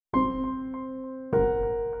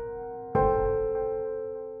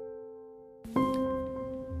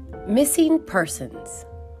Missing persons.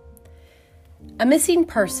 A missing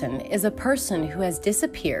person is a person who has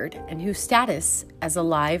disappeared and whose status as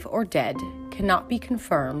alive or dead cannot be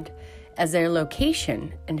confirmed, as their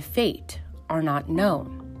location and fate are not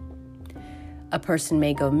known. A person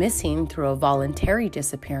may go missing through a voluntary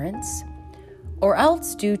disappearance, or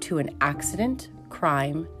else due to an accident,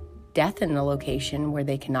 crime, death in the location where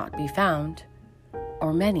they cannot be found,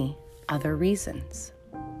 or many other reasons.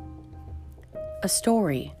 A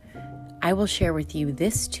story I will share with you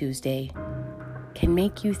this Tuesday can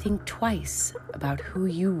make you think twice about who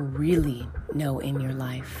you really know in your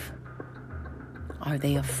life. Are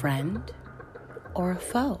they a friend or a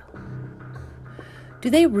foe?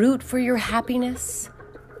 Do they root for your happiness,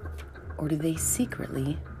 or do they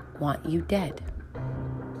secretly want you dead?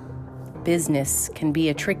 Business can be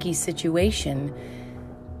a tricky situation.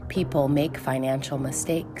 People make financial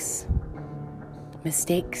mistakes.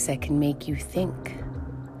 Mistakes that can make you think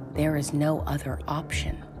there is no other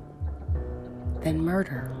option than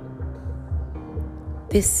murder.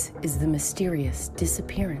 This is the mysterious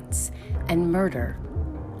disappearance and murder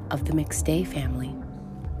of the McStay family.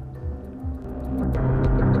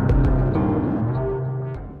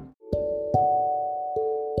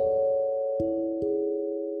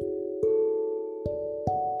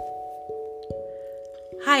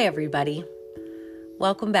 Hi, everybody.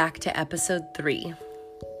 Welcome back to episode 3.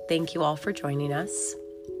 Thank you all for joining us.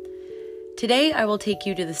 Today, I will take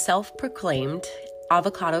you to the self-proclaimed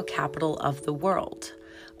avocado capital of the world,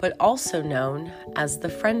 but also known as the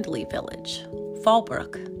Friendly Village,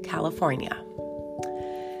 Fallbrook, California.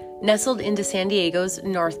 Nestled into San Diego's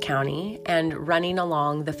North County and running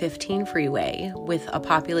along the 15 freeway with a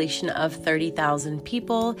population of 30,000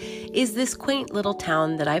 people is this quaint little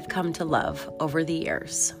town that I've come to love over the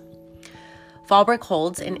years. Fallbrook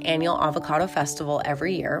holds an annual avocado festival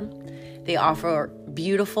every year. They offer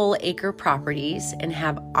beautiful acre properties and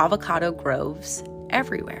have avocado groves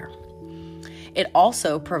everywhere. It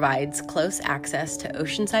also provides close access to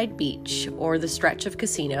Oceanside Beach or the stretch of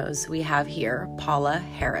casinos we have here, Paula,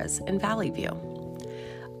 Harrah's, and Valley View.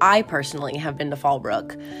 I personally have been to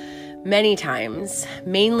Fallbrook many times,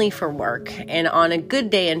 mainly for work, and on a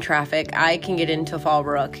good day in traffic, I can get into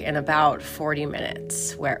Fallbrook in about 40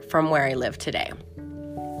 minutes from where I live today.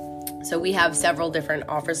 So we have several different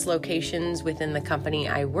office locations within the company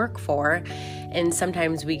I work for, and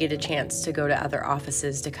sometimes we get a chance to go to other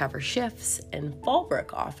offices to cover shifts, and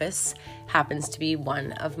Fallbrook office happens to be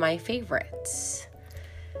one of my favorites.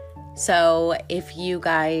 So if you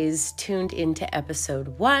guys tuned into episode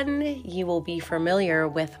 1, you will be familiar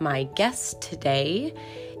with my guest today.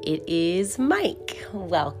 It is Mike.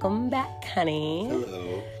 Welcome back, honey.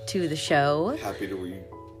 Hello. To the show. Happy to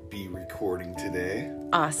be recording today.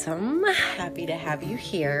 Awesome. Happy to have you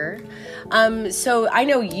here. So I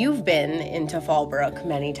know you've been into Fallbrook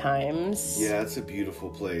many times. Yeah, it's a beautiful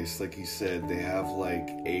place. Like you said, they have like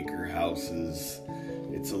acre houses.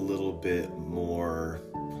 It's a little bit more,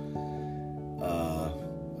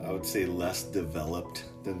 I would say less developed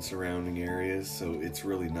than surrounding areas. So it's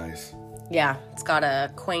really nice. Yeah, it's got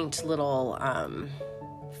a quaint little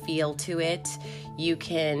feel to it. You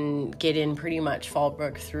can get in pretty much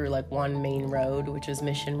Fallbrook through like one main road, which is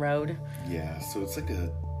Mission Road. Yeah, so it's like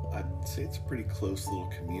I'd say it's a pretty close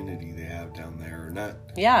little community they have down there, or not?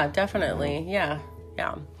 Yeah, definitely. Yeah.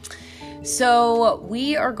 So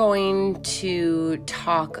we are going to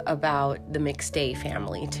talk about the McStay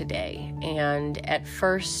family today. And at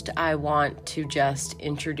first, I want to just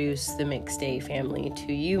introduce the McStay family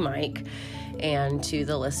to you, Mike, and to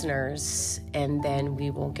the listeners, and then we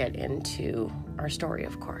will get into our story,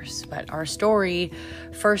 of course. But our story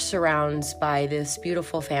first surrounds by this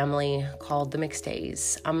beautiful family called the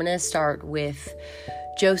McStays. I'm going to start with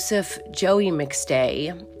Joseph Joey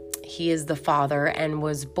McStay. He is the father and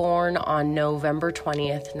was born on November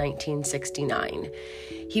 20th, 1969.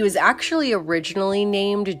 He was actually originally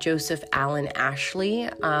named Joseph Allen Ashley.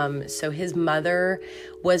 So his mother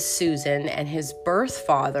was Susan and his birth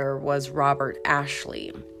father was Robert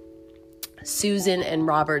Ashley. Susan and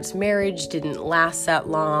Robert's marriage didn't last that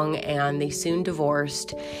long, and they soon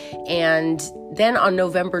divorced. And then on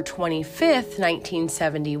November 25th,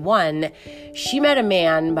 1971, she met a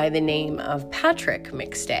man by the name of Patrick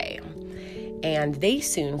McStay, and they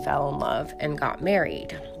soon fell in love and got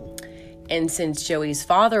married. And since Joey's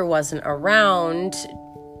father wasn't around,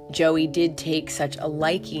 Joey did take such a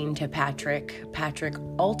liking to Patrick. Patrick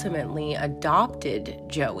ultimately adopted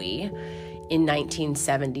Joey in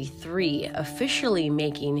 1973, officially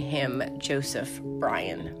making him Joseph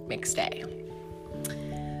Brian McStay.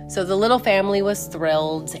 So the little family was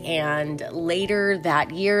thrilled, and later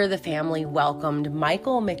that year, the family welcomed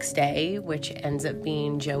Michael McStay, which ends up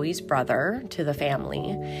being Joey's brother, to the family.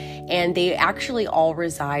 And they actually all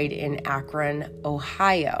reside in Akron,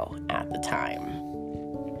 Ohio at the time.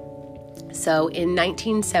 So in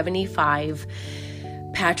 1975,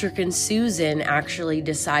 Patrick and Susan actually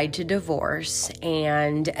decide to divorce,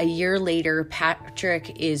 and a year later,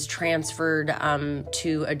 Patrick is transferred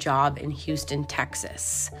to a job in Houston,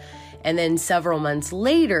 Texas. And then several months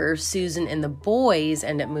later, Susan and the boys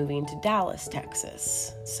end up moving to Dallas,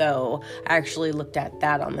 Texas. So I actually looked at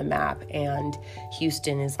that on the map, and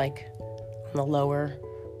Houston is like on the lower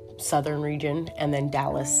southern region, and then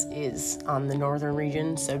Dallas is on the northern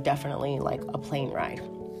region, so definitely like a plane ride.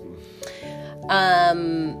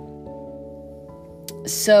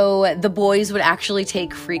 So the boys would actually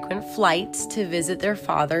take frequent flights to visit their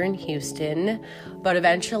father in Houston, but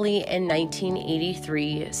eventually in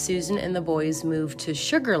 1983, Susan and the boys moved to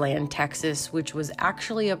Sugar Land, Texas, which was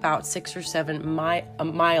actually about 6 or 7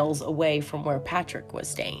 miles away from where Patrick was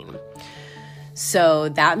staying. So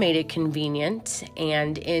that made it convenient.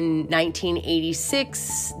 And in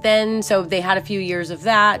 1986, so they had a few years of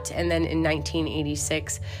that. And then in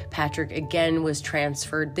 1986, Patrick again was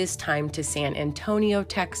transferred, this time to San Antonio,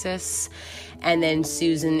 Texas. And then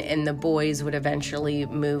Susan and the boys would eventually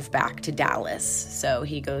move back to Dallas. So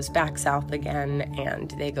he goes back south again,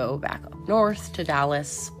 and they go back up north to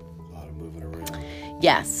Dallas. A lot of moving around.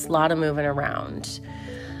 Yes, a lot of moving around.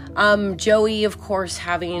 Joey, of course,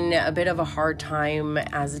 having a bit of a hard time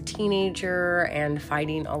as a teenager and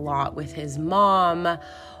fighting a lot with his mom,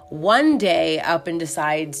 one day up and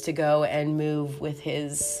decides to go and move with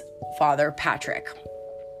his father, Patrick.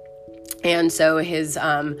 And so his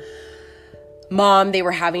mom, they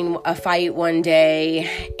were having a fight one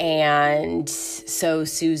day, and so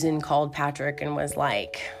Susan called Patrick and was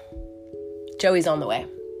like, Joey's on the way.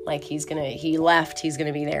 Like, he left, he's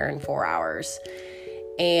gonna be there in 4 hours.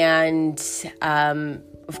 And,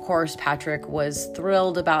 of course, Patrick was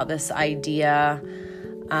thrilled about this idea,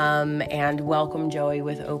 and welcomed Joey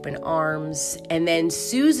with open arms. And then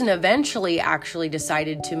Susan eventually actually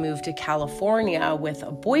decided to move to California with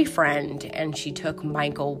a boyfriend, and she took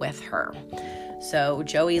Michael with her. So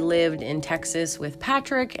Joey lived in Texas with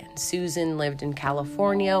Patrick, and Susan lived in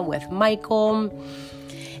California with Michael.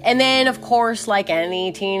 And then, of course, like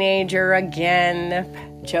any teenager, again,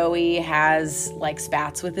 Joey has like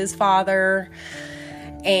spats with his father,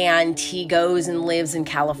 and he goes and lives in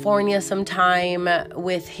California sometime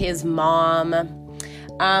with his mom,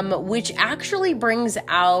 which actually brings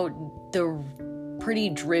out the pretty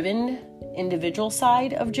driven individual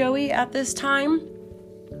side of Joey at this time.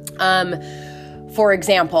 For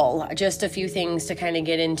example, just a few things to kind of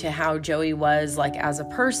get into how Joey was like as a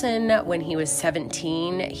person. When he was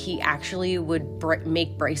 17, he actually would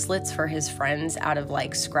make bracelets for his friends out of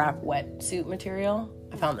like scrap wetsuit material.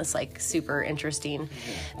 I found this like super interesting.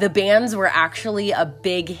 The bands were actually a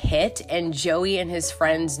big hit, and Joey and his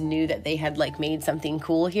friends knew that they had like made something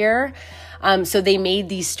cool here. So they made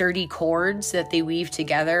these sturdy cords that they weaved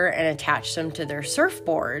together and attached them to their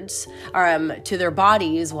surfboards, or to their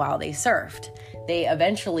bodies while they surfed. They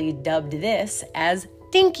eventually dubbed this as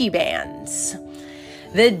Dinky Bands.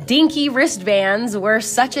 The Dinky wristbands were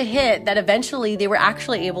such a hit that eventually they were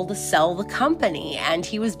actually able to sell the company, and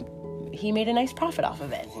he made a nice profit off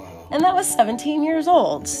of it. Wow. And that was 17 years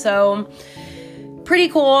old. So pretty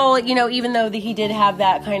cool, even though he did have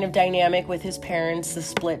that kind of dynamic with his parents, the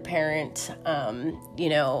split parent,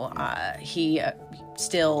 he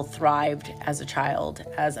still thrived as a child,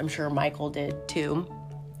 as I'm sure Michael did too.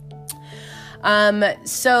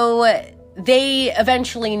 So they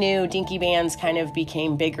eventually knew Dinky Bands kind of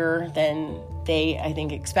became bigger than they, I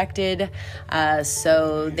think, expected.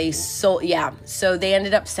 So they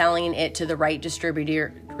ended up selling it to the right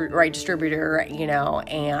distributor,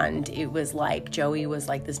 and it was like Joey was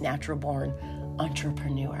like this natural born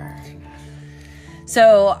entrepreneur.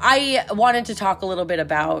 So I wanted to talk a little bit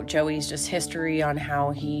about Joey's just history on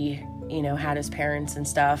how he, had his parents and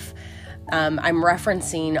stuff. I'm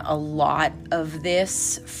referencing a lot of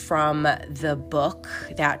this from the book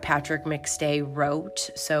that Patrick McStay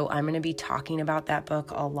wrote, so I'm going to be talking about that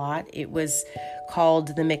book a lot. It was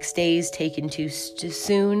called The McStays Taken Too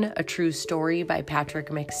Soon, A True Story by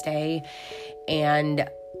Patrick McStay, and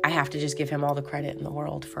I have to just give him all the credit in the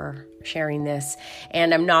world for sharing this.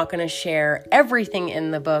 And I'm not going to share everything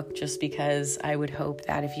in the book just because I would hope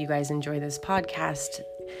that if you guys enjoy this podcast,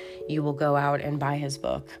 you will go out and buy his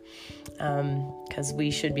book. Because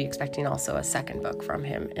we should be expecting also a second book from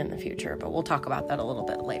him in the future, but we'll talk about that a little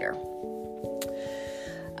bit later.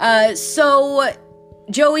 So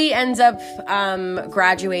Joey ends up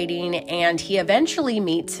graduating, and he eventually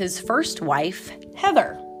meets his first wife,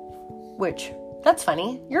 Heather, which, that's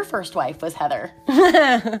funny. Your first wife was Heather.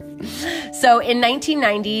 So in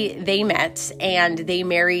 1990, they met, and they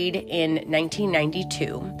married in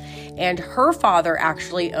 1992. And her father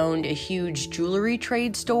actually owned a huge jewelry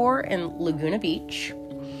trade store in Laguna Beach.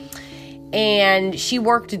 And she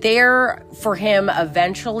worked there for him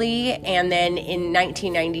eventually. And then in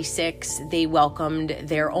 1996, they welcomed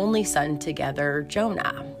their only son together,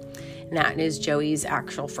 Jonah. And that is Joey's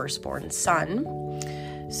actual firstborn son.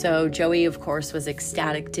 So Joey, of course, was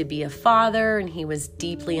ecstatic to be a father, and he was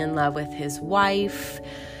deeply in love with his wife.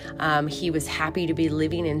 He was happy to be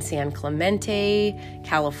living in San Clemente,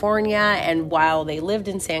 California. And while they lived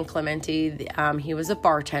in San Clemente, he was a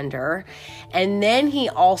bartender. And then he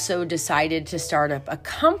also decided to start up a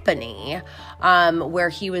company where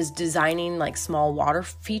he was designing like small water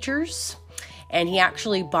features. And he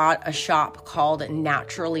actually bought a shop called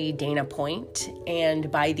Naturally Dana Point. And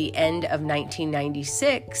by the end of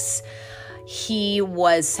 1996, he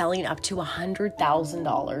was selling up to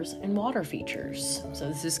 $100,000 in water features. So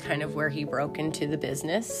this is kind of where he broke into the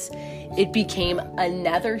business. It became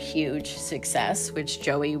another huge success, which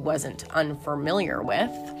Joey wasn't unfamiliar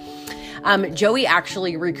with. Joey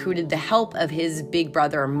actually recruited the help of his big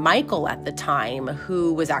brother, Michael, at the time,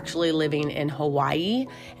 who was actually living in Hawaii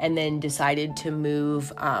and then decided to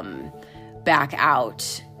move back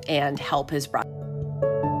out and help his brother.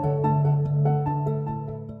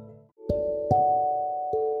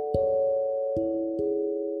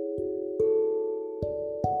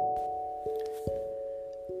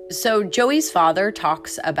 So Joey's father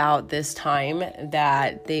talks about this time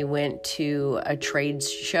that they went to a trade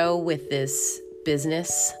show with this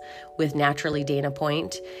business with Naturally Dana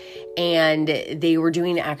Point, and they were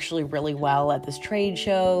doing actually really well at this trade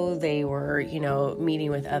show. They were, meeting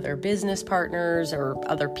with other business partners or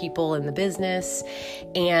other people in the business,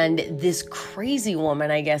 and this crazy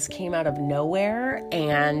woman, I guess, came out of nowhere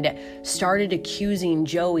and started accusing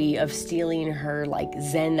Joey of stealing her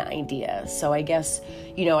Zen ideas. So I guess,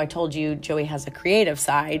 I told you Joey has a creative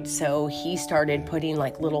side, so he started putting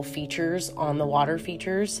little features on the water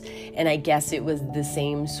features, and I guess it was the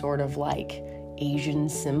same sort of Asian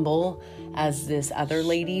symbol as this other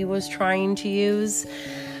lady was trying to use.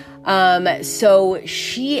 So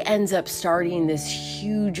she ends up starting this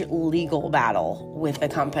huge legal battle with the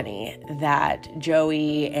company that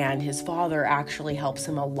Joey and his father actually helps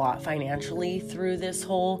him a lot financially through this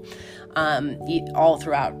whole, all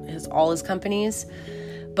throughout all his companies.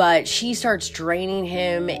 But she starts draining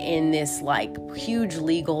him in this huge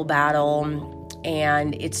legal battle.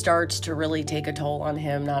 And it starts to really take a toll on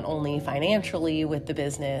him, not only financially with the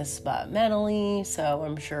business, but mentally. So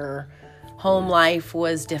I'm sure home life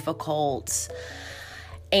was difficult.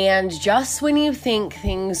 And just when you think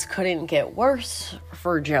things couldn't get worse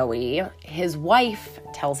for Joey, his wife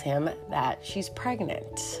tells him that she's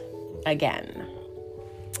pregnant again.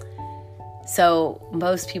 So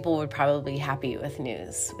most people would probably be happy with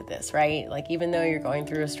news with this, right? Even though you're going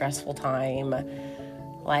through a stressful time,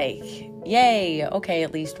 yay, okay,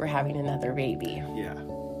 at least we're having another baby. Yeah.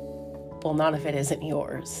 Well, not if it isn't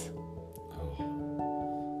yours.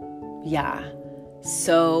 Oh. Yeah.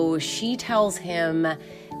 So she tells him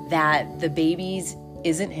that the baby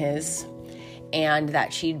isn't his and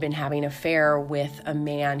that she'd been having an affair with a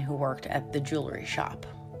man who worked at the jewelry shop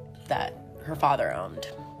that her father owned.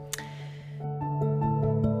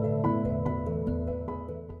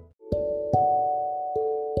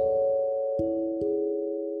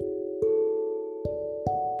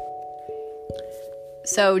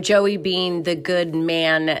 So Joey, being the good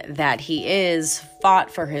man that he is,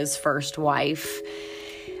 fought for his first wife.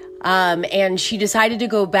 And she decided to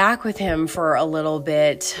go back with him for a little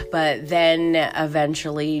bit, but then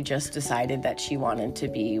eventually just decided that she wanted to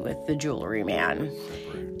be with the jewelry man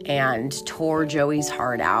and tore Joey's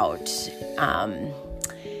heart out.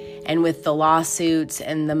 And with the lawsuits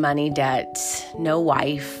and the money debt, no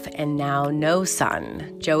wife, and now no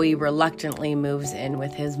son, Joey reluctantly moves in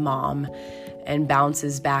with his mom and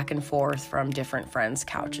bounces back and forth from different friends'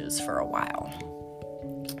 couches for a while.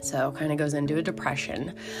 So kind of goes into a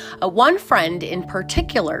depression. One friend in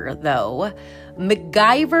particular, though,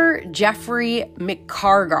 MacGyver Jeffrey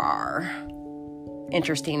McCargar,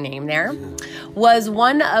 interesting name there, was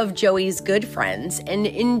one of Joey's good friends and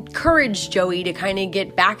encouraged Joey to kind of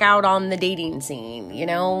get back out on the dating scene,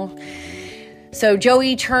 So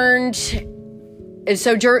Joey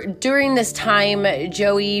during this time,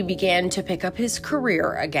 Joey began to pick up his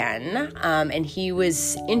career again, and he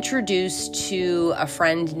was introduced to a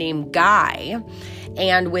friend named Guy,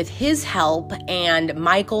 And with his help and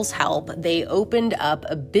Michael's help, they opened up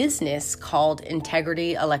a business called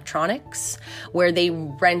Integrity Electronics, where they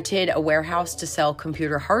rented a warehouse to sell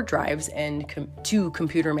computer hard drives to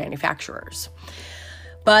computer manufacturers.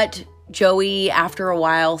 But Joey, after a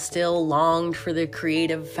while, still longed for the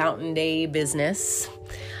creative Fountain Day business.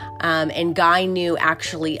 And Guy knew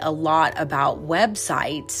actually a lot about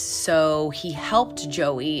websites, so he helped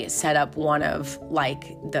Joey set up one of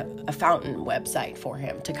a fountain website for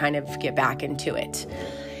him to kind of get back into it.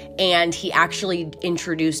 And he actually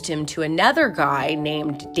introduced him to another guy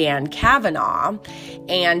named Dan Kavanaugh,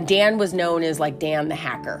 and Dan was known as Dan the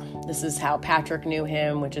Hacker. This is how Patrick knew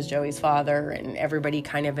him, which is Joey's father, and everybody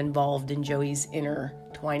kind of involved in Joey's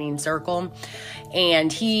intertwining circle.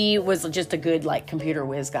 And he was just a good computer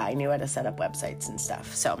whiz guy, knew how to set up websites and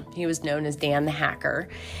stuff. So he was known as Dan the Hacker.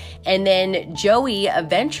 And then Joey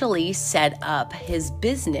eventually set up his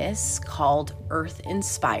business called Earth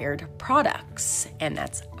Inspired Products, and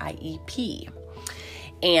that's IEP.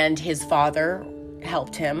 And his father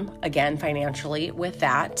helped him, again, financially with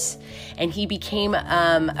that. And he became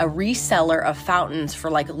a reseller of fountains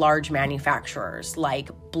for large manufacturers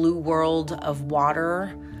like Blue World of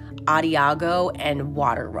Water, Adiago, and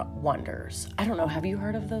Water Wonders. I don't know. Have you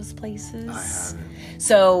heard of those places? I haven't.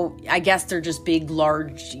 So I guess they're just big,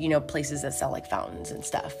 large, places that sell fountains and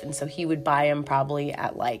stuff. And so he would buy them probably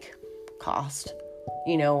at cost,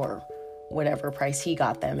 or whatever price he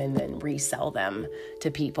got them, and then resell them to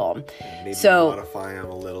people. Maybe modify them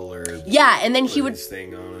a little, or and then he would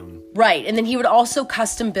thing on them. Right, and then he would also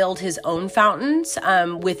custom build his own fountains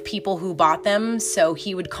with people who bought them. So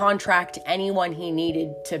he would contract anyone he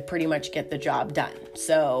needed to pretty much get the job done.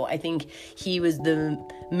 So I think he was the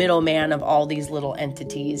middleman of all these little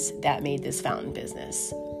entities that made this fountain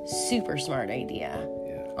business. Super smart idea,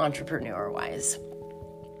 entrepreneur-wise.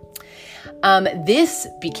 This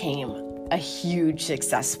became a huge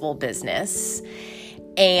successful business,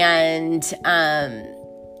 and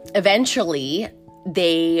eventually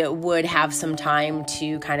they would have some time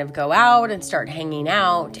to kind of go out and start hanging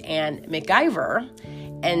out, and MacGyver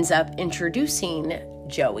ends up introducing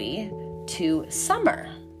Joey to Summer.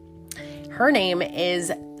 Her name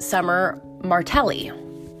is Summer Martelli,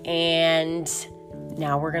 and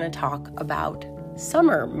now we're going to talk about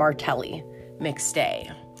Summer Martelli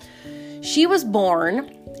McStay. She was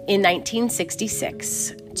born in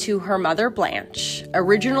 1966 to her mother Blanche,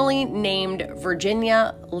 originally named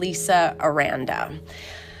Virginia Lisa Aranda.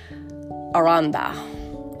 I want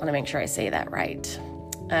to make sure I say that right.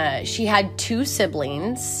 She had two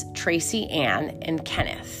siblings, Tracy Ann and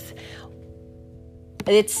Kenneth.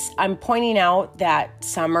 I'm pointing out that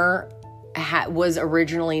Summer was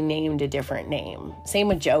originally named a different name. Same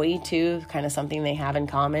with Joey too, kind of something they have in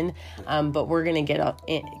common. But we're going to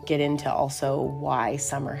get into also why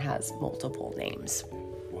Summer has multiple names.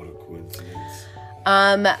 What a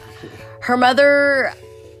coincidence. Her mother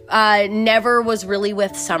never was really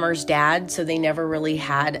with Summer's dad, so they never really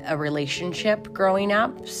had a relationship growing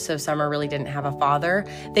up. So Summer really didn't have a father.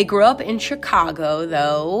 They grew up in Chicago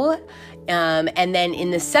though. And then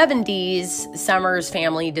in the 70s, Summer's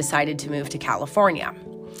family decided to move to California.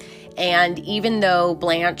 And even though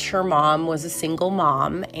Blanche, her mom, was a single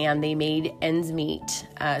mom and they made ends meet,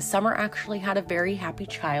 Summer actually had a very happy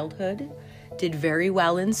childhood, did very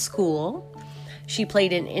well in school. She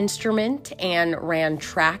played an instrument and ran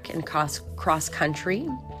track and cross country.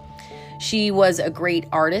 She was a great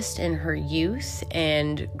artist in her youth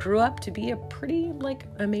and grew up to be a pretty,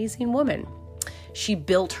 amazing woman. She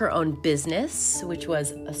built her own business, which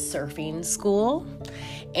was a surfing school,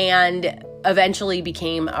 and eventually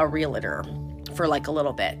became a realtor for a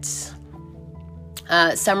little bit.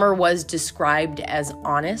 Summer was described as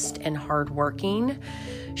honest and hardworking.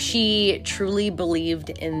 She truly believed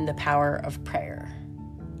in the power of prayer.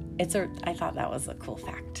 I thought that was a cool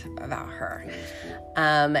fact about her.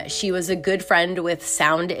 She was a good friend with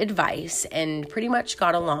sound advice and pretty much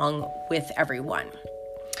got along with everyone.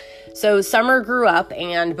 So Summer grew up,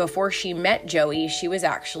 and before she met Joey, she was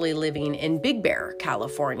actually living in Big Bear,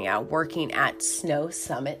 California, working at Snow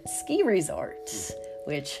Summit Ski Resort,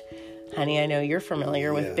 which, honey, I know you're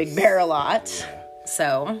familiar with Big Bear a lot. Yeah.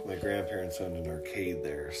 So my grandparents owned an arcade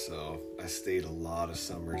there, so I stayed a lot of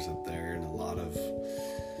summers up there and a lot of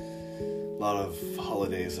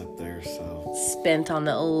holidays up there. So spent on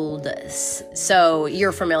the old. So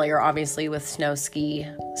you're familiar, obviously, with Snow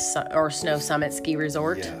Summit Ski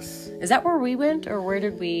Resort. Yes. Is that where we went, or where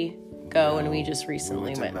did we go? And we just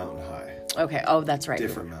recently went to Mountain High. Okay. Oh, that's right.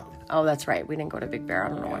 Different mountain. Oh, that's right. We didn't go to Big Bear. I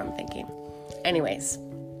don't know what I'm thinking. Anyways,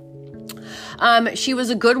 She was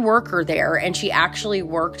a good worker there, and she actually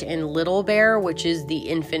worked in Little Bear, which is the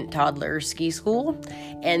infant toddler ski school.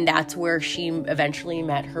 And that's where she eventually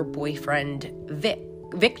met her boyfriend,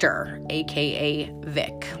 Victor, aka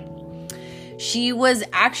Vic. She was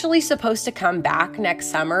actually supposed to come back next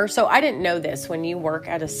summer. So I didn't know this. When you work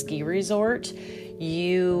at a ski resort,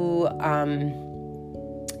 you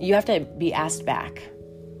have to be asked back,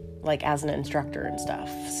 like as an instructor and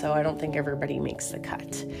stuff. So I don't think everybody makes the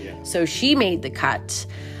cut. Yeah. So she made the cut.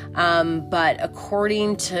 But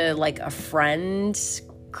according to like a friend,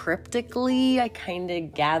 cryptically, I kind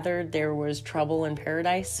of gathered there was trouble in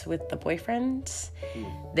paradise with the boyfriend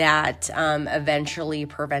that eventually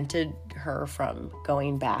prevented her from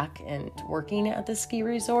going back and working at the ski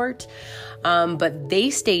resort. But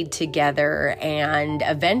they stayed together, and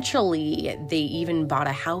eventually they even bought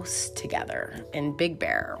a house together in Big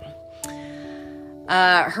Bear.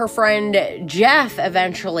 Her friend Jeff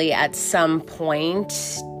eventually at some point,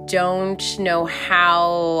 don't know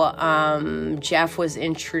how Jeff was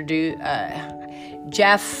introduced.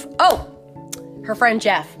 Her friend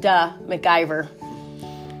Jeff, MacGyver.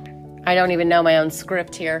 I don't even know my own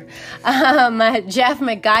script here. Jeff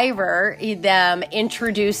MacGyver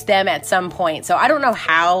introduced them at some point. So I don't know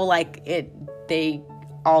how they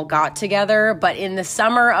all got together, but in the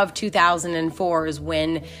summer of 2004 is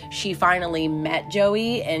when she finally met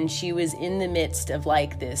Joey, and she was in the midst of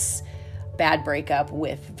like this bad breakup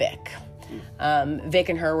with Vic. Vic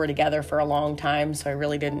and her were together for a long time, so I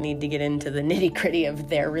really didn't need to get into the nitty-gritty of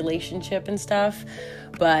their relationship and stuff.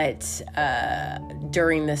 But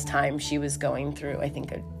during this time, she was going through, I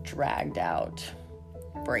think, a dragged-out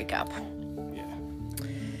breakup.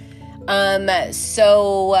 Yeah.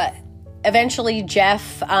 So eventually,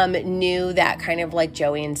 Jeff knew that kind of like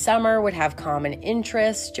Joey and Summer would have common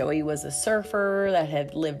interests. Joey was a surfer that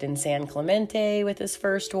had lived in San Clemente with his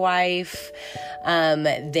first wife.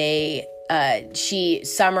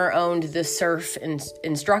 Summer owned the surf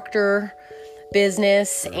instructor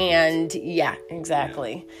business, and yeah,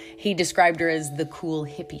 exactly. He described her as the cool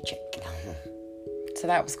hippie chick. So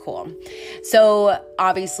that was cool. So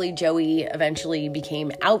obviously Joey eventually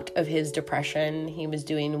became out of his depression. He was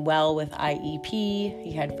doing well with IEP.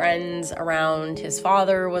 He had friends around. His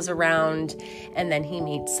father was around. And then he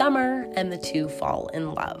meets Summer, and the two fall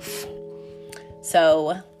in love.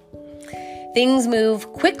 So things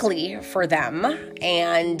move quickly for them,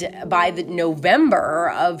 and by the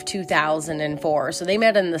November of 2004, so they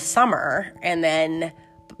met in the summer, and then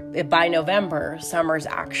by November, Summer's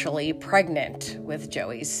actually pregnant with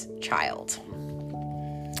Joey's child.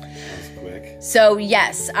 That's quick. So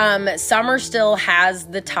yes, Summer still has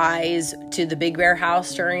the ties to the Big Bear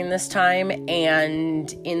house during this time,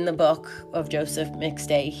 and in the book of Joseph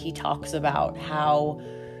Mixday, he talks about how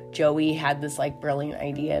Joey had this like brilliant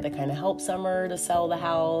idea to kind of help Summer to sell the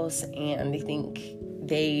house, and I think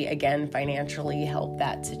they again financially helped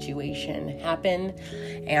that situation happen,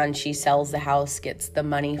 and she sells the house, gets the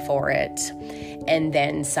money for it, and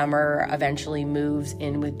then Summer eventually moves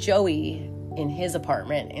in with Joey in his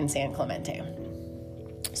apartment in San Clemente.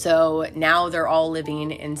 So now they're all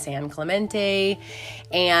living in San Clemente,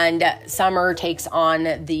 and Summer takes on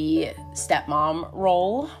the stepmom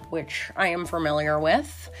role, which I am familiar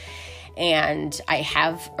with, and I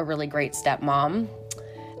have a really great stepmom.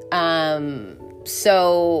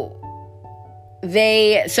 So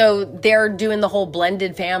they're doing the whole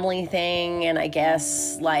blended family thing, and I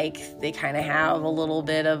guess like they kind of have a little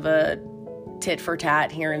bit of a tit for tat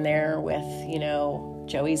here and there with,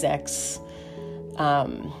 Joey's ex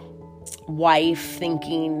wife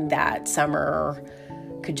thinking that Summer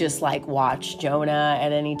could just like watch Jonah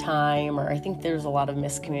at any time, or I think there's a lot of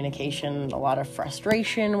miscommunication, a lot of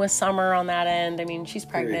frustration with Summer on that end. I mean, she's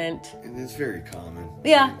pregnant. And it's very common.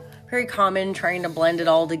 Yeah, very common, trying to blend it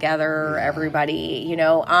all together, everybody,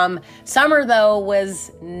 Summer, though,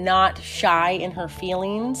 was not shy in her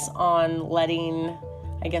feelings on letting,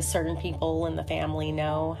 I guess, certain people in the family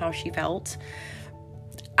know how she felt.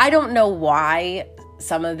 I don't know why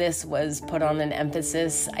some of this was put on an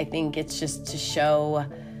emphasis. I think it's just to show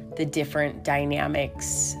the different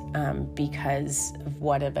dynamics because of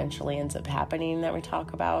what eventually ends up happening that we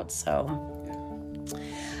talk about. So,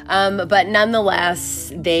 but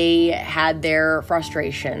nonetheless, they had their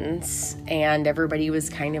frustrations and everybody was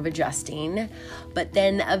kind of adjusting. But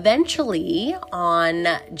then eventually on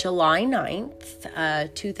July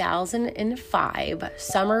 9th, 2005,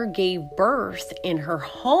 Summer gave birth in her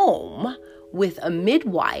home with a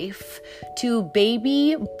midwife to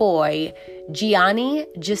baby boy Gianni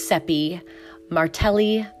Giuseppe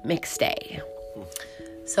Martelli Mixday.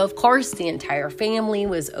 So, of course, the entire family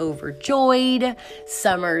was overjoyed.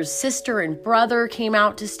 Summer's sister and brother came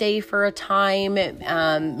out to stay for a time.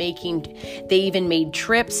 They even made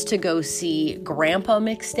trips to go see Grandpa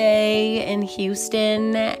McStay in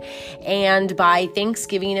Houston. And by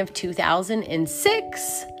Thanksgiving of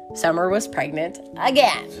 2006, Summer was pregnant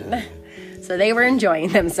again. So they were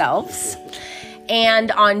enjoying themselves.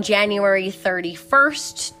 And on January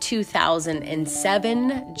 31st,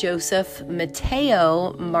 2007, Joseph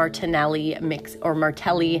Matteo Martelli McStay,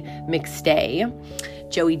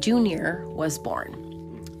 Joey Jr., was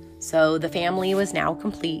born. So the family was now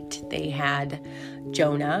complete. They had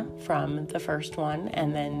Jonah from the first one,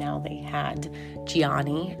 and then now they had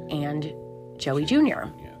Gianni and Joey Jr.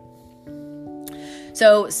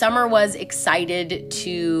 So Summer was excited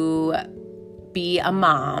to be a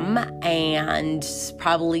mom, and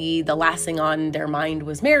probably the last thing on their mind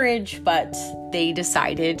was marriage, but they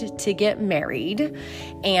decided to get married.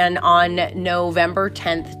 And on November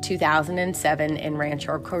 10th, 2007 in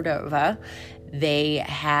Rancho Cordova, they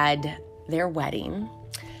had their wedding.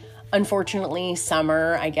 Unfortunately,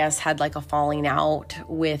 Summer, I guess, had like a falling out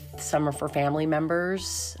with some of her family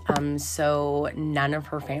members. So none of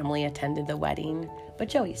her family attended the wedding, but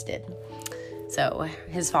Joey's did. So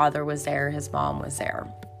his father was there, his mom was there.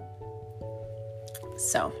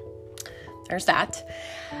 So there's that.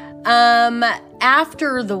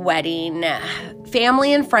 After the wedding,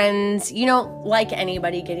 family and friends, like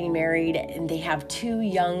anybody getting married, and they have 2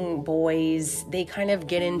 young boys, they kind of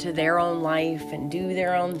get into their own life and do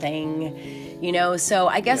their own thing, So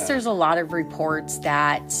I guess there's a lot of reports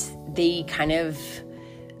that they kind of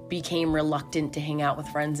became reluctant to hang out with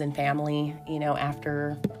friends and family,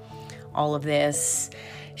 after all of this.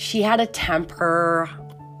 She had a temper.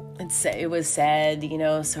 It was said,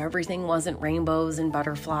 so everything wasn't rainbows and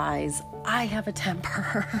butterflies. I have a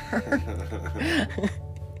temper.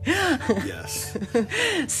 Yes.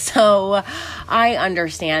 So I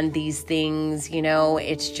understand these things,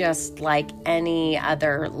 it's just like any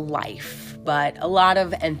other life. But a lot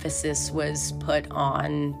of emphasis was put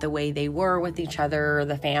on the way they were with each other,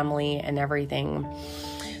 the family, and everything.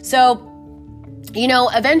 So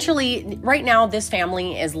eventually, right now, this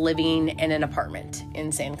family is living in an apartment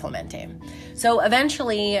in San Clemente. So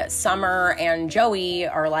eventually, Summer and Joey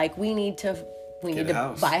are like, we need to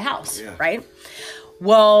buy a house, right?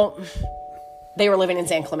 Well, they were living in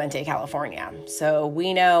San Clemente, California. So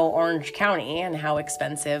we know Orange County and how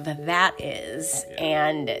expensive that is. Yeah.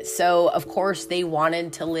 And so, of course, they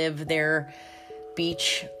wanted to live their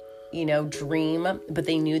beach, dream, but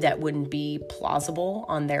they knew that wouldn't be plausible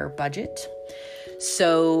on their budget.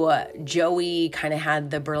 So Joey kind of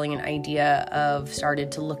had the brilliant idea of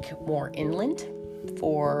started to look more inland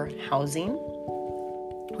for housing,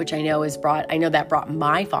 which I know that brought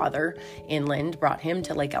my father inland, brought him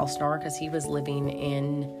to Lake Elsinore because he was living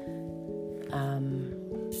in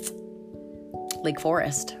Lake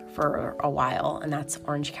Forest for a while, and that's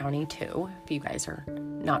Orange County too, if you guys are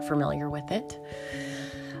not familiar with it.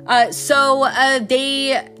 So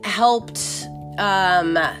they helped.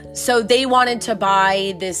 So they wanted to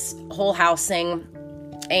buy this whole house thing,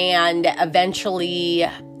 and eventually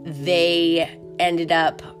they ended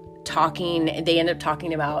up talking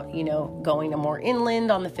about, going more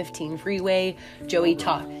inland on the 15 freeway. Joey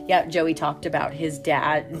talked about his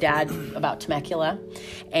dad about Temecula,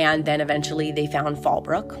 and then eventually they found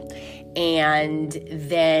Fallbrook. And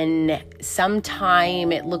then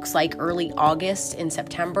sometime, it looks like early August, in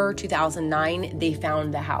September 2009, they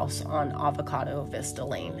found the house on Avocado Vista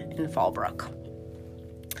Lane in Fallbrook.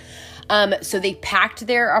 So they packed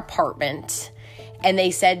their apartment and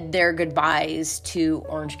they said their goodbyes to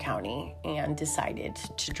Orange County and decided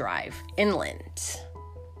to drive inland.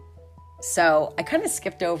 So I kind of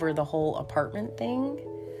skipped over the whole apartment thing,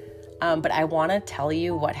 but I want to tell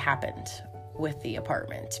you what happened with the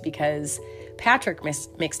apartment because Patrick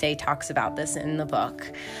McStay talks about this in the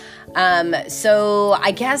book. So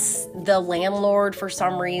I guess the landlord, for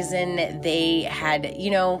some reason, they had,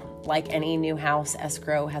 like any new house,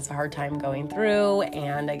 escrow has a hard time going through,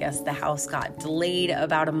 and I guess the house got delayed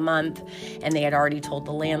about a month, and they had already told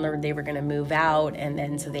the landlord they were going to move out, and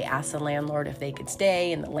then so they asked the landlord if they could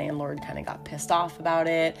stay, and the landlord kind of got pissed off about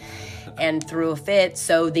it and threw a fit,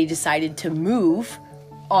 so they decided to move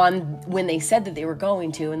on when they said that they were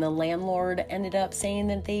going to, and the landlord ended up saying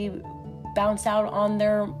that they bounced out on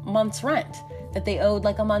their month's rent, that they owed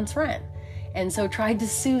like a month's rent, and so tried to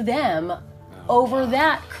sue them over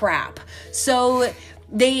that crap. So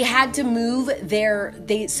they had to move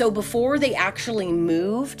so before they actually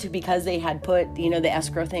moved, because they had put, the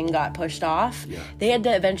escrow thing got pushed off, they had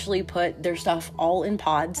to eventually put their stuff all in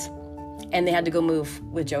pods and they had to go move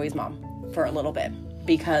with Joey's mom for a little bit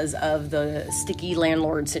because of the sticky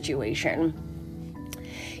landlord situation.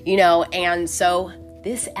 And so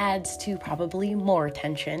this adds to probably more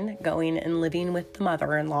tension going and living with the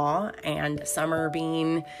mother-in-law, and Summer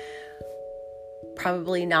being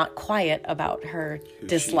probably not quiet about her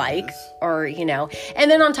dislike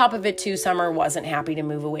and then on top of it too, Summer wasn't happy to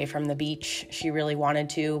move away from the beach. She really wanted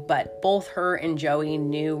to, but both her and Joey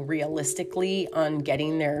knew realistically on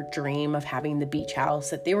getting their dream of having the beach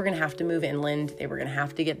house that they were going to have to move inland. They were going to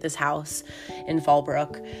have to get this house in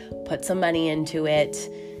Fallbrook, put some money into it,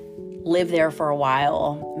 live there for a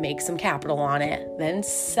while, make some capital on it, then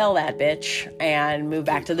sell that bitch and move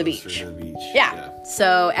back to the beach. Yeah.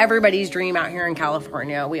 So everybody's dream out here in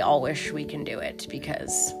California, we all wish we can do it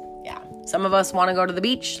because, some of us want to go to the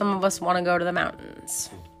beach. Some of us want to go to the mountains.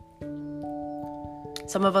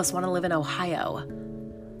 Some of us want to live in Ohio.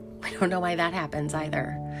 I don't know why that happens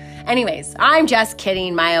either. Anyways, I'm just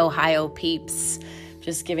kidding, my Ohio peeps.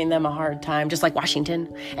 Just giving them a hard time, just like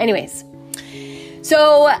Washington. Anyways.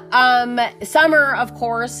 So, Summer, of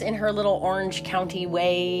course, in her little Orange County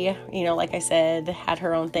way, like I said, had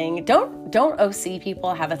her own thing. Don't OC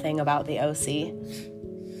people have a thing about the OC?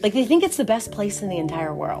 Like, they think it's the best place in the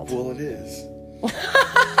entire world. Well, it is.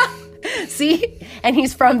 See? And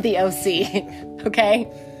he's from the OC, okay?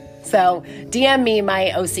 So, DM me,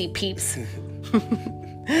 my OC peeps.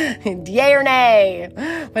 Yay or nay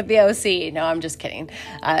with the OC. No, I'm just kidding.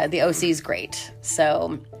 The OC's great.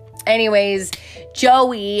 So... anyways,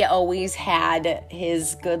 Joey always had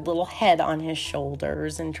his good little head on his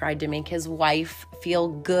shoulders and tried to make his wife feel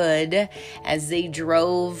good as they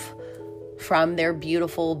drove from their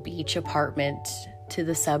beautiful beach apartment to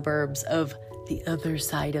the suburbs of the other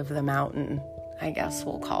side of the mountain, I guess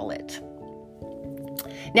we'll call it.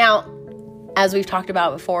 Now, as we've talked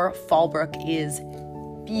about before, Fallbrook is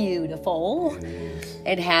beautiful.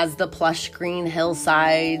 It has the plush green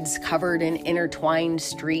hillsides covered in intertwined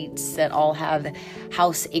streets that all have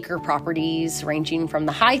house acre properties ranging from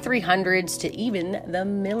the high 300s to even the $1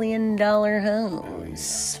 million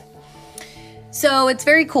homes. So it's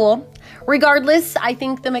very cool. Regardless, I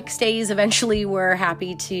think the McStays eventually were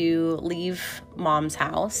happy to leave Mom's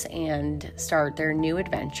house and start their new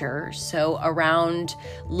adventure. So around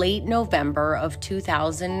late November of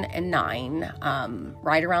 2009,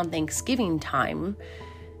 right around Thanksgiving time,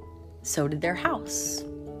 so did their house.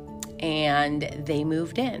 And they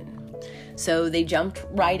moved in. So they jumped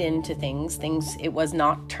right into things. It was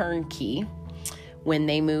not turnkey when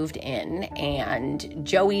they moved in, and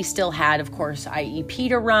Joey still had, of course, IEP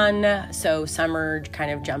to run, so Summer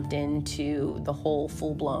kind of jumped into the whole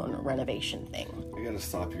full-blown renovation thing. I gotta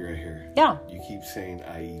stop you right here. Yeah. You keep saying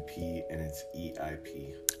IEP and it's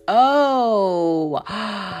EIP. Oh,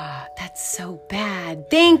 that's so bad.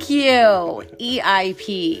 Thank you.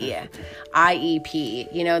 EIP,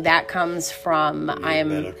 IEP. That comes from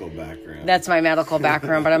medical background. That's my medical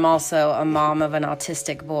background, but I'm also a mom of an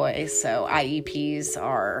autistic boy. So IEPs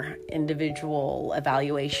are individual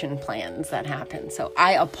evaluation plans that happen. So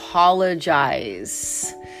I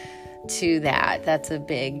apologize to that. That's a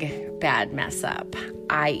big, bad mess up.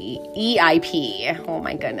 EIP. Oh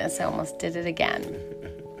my goodness, I almost did it again.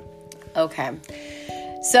 Okay.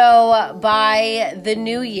 So by the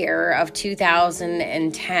new year of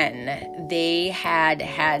 2010, they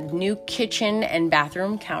had new kitchen and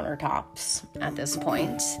bathroom countertops at this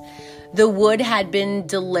point. The wood had been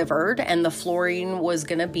delivered and the flooring was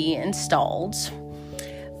going to be installed.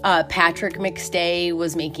 Patrick McStay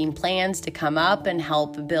was making plans to come up and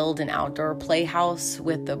help build an outdoor playhouse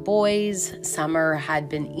with the boys. Summer had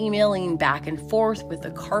been emailing back and forth with the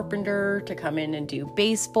carpenter to come in and do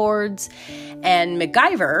baseboards. And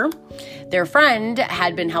MacGyver, their friend,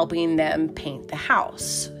 had been helping them paint the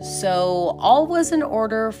house. So all was in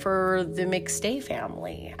order for the McStay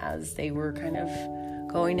family as they were kind of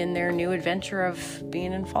going in their new adventure of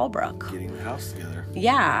being in Fallbrook. Getting the house together.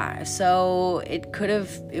 Yeah, so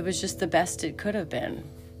it was just the best it could have been.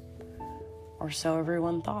 Or so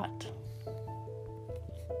everyone thought.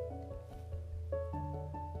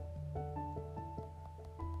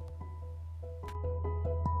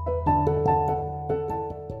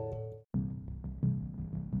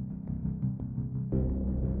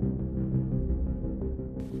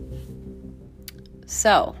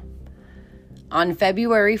 So, on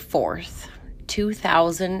February 4th,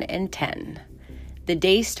 2010, the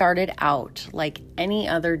day started out like any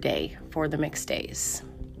other day for the McStays.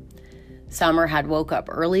 Summer had woke up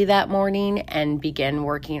early that morning and began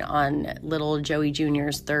working on little Joey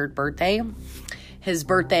Jr.'s third birthday. His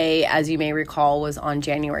birthday, as you may recall, was on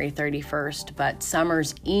January 31st, but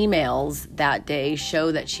Summer's emails that day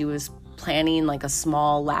show that she was planning like a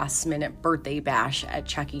small last-minute birthday bash at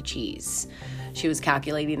Chuck E. Cheese. She was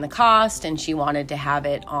calculating the cost, and she wanted to have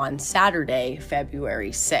it on Saturday,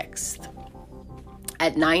 February 6th.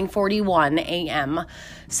 At 9:41 a.m.,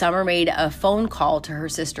 Summer made a phone call to her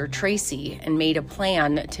sister Tracy and made a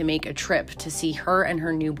plan to make a trip to see her and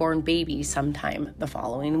her newborn baby sometime the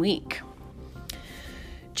following week.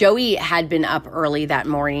 Joey had been up early that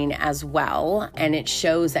morning as well, and it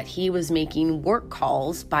shows that he was making work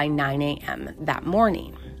calls by 9 a.m. that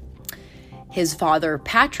morning. His father,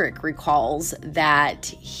 Patrick, recalls that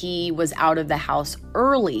he was out of the house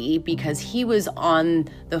early because he was on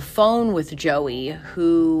the phone with Joey,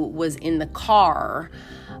 who was in the car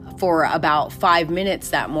for about 5 minutes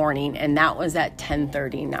that morning, and that was at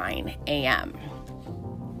 10:39 a.m.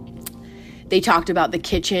 They talked about the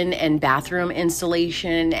kitchen and bathroom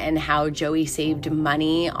installation and how Joey saved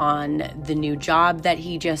money on the new job that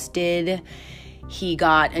he just did. He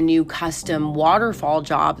got a new custom waterfall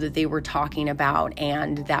job that they were talking about,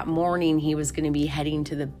 and that morning he was going to be heading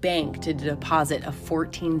to the bank to deposit a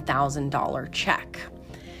 $14,000 check.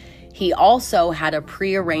 He also had a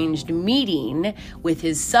prearranged meeting with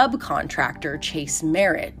his subcontractor, Chase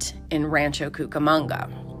Merritt, in Rancho Cucamonga.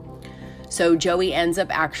 So Joey ends up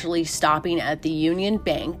actually stopping at the Union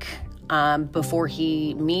Bank before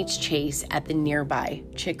he meets Chase at the nearby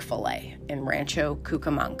Chick-fil-A in Rancho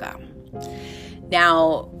Cucamonga.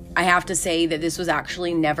 Now, I have to say that this was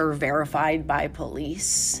actually never verified by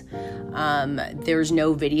police. There's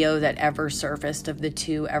no video that ever surfaced of the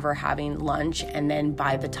two ever having lunch. And then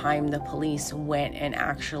by the time the police went and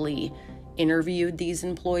actually interviewed these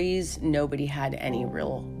employees, nobody had any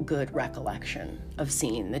real good recollection of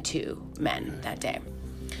seeing the two men that day.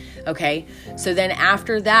 Okay, so then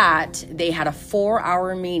after that, they had a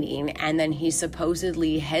 4-hour meeting, and then he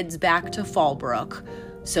supposedly heads back to Fallbrook.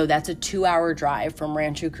 So that's a 2-hour drive from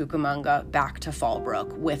Rancho Cucamonga back to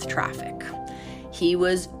Fallbrook with traffic. He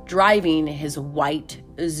was driving his white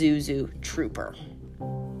Isuzu Trooper,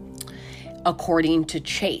 according to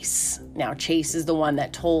Chase. Now, Chase is the one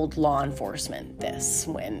that told law enforcement this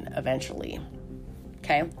when eventually,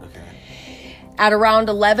 okay? At around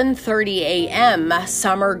 11:30 a.m.,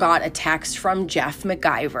 Summer got a text from Jeff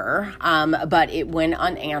MacGyver, but it went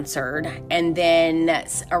unanswered. And then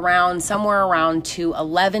somewhere around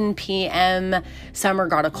 11 p.m., Summer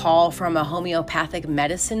got a call from a homeopathic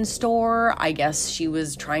medicine store. I guess she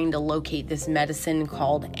was trying to locate this medicine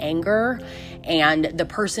called Anger, and the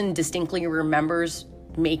person distinctly remembers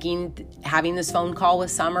having this phone call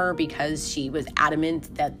with Summer because she was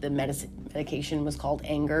adamant that the medication was called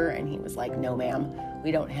Anger, and he was like, no ma'am,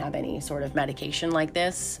 we don't have any sort of medication like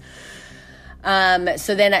this.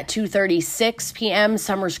 So then at 2:36 p.m.,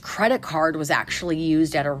 Summer's credit card was actually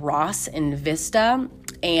used at a Ross in Vista,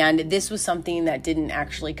 and this was something that didn't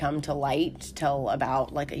actually come to light till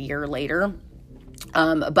about like a year later.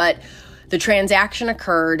 But the transaction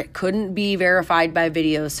occurred, couldn't be verified by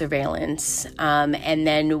video surveillance, and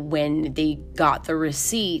then when they got the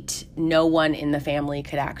receipt, no one in the family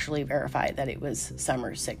could actually verify that it was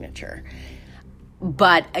Summer's signature.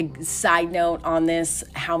 But a side note on this,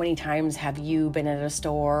 how many times have you been at a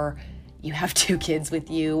store, you have two kids with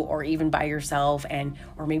you, or even by yourself,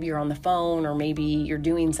 or maybe you're on the phone, or maybe you're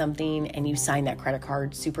doing something, and you sign that credit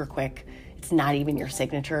card super quick. It's not even your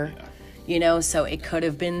signature. Yeah. So it could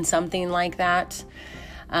have been something like that.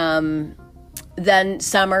 Then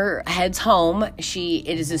Summer heads home. It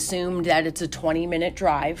is assumed that it's a 20-minute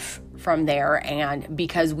drive from there. And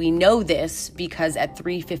because we know this, because at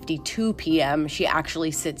 3:52 p.m., she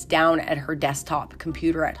actually sits down at her desktop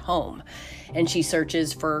computer at home and she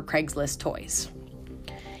searches for Craigslist toys.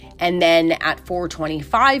 And then at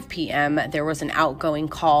 4:25 p.m., there was an outgoing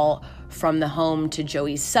call from the home to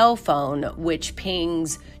Joey's cell phone, which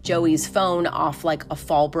pings Joey's phone off like a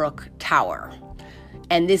Fallbrook tower.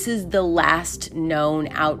 And this is the last known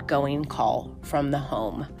outgoing call from the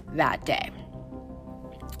home that day.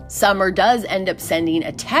 Summer does end up sending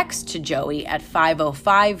a text to Joey at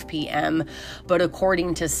 5:05 p.m., but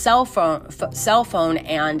according to cell phone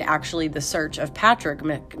and actually the search of Patrick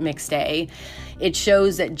McStay, it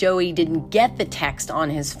shows that Joey didn't get the text on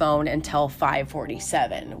his phone until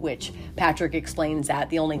 5:47, which Patrick explains that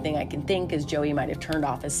the only thing I can think is Joey might have turned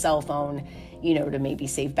off his cell phone, to maybe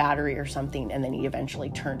save battery or something, and then he eventually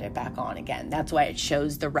turned it back on again. That's why it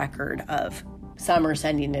shows the record of Summer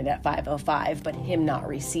sending it at 5:05, but him not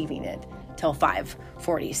receiving it till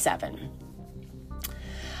 5:47.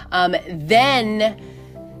 Then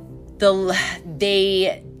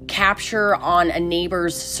they capture on a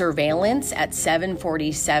neighbor's surveillance at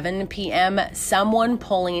 7:47 p.m. someone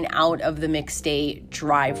pulling out of the McStay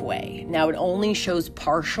driveway. Now, it only shows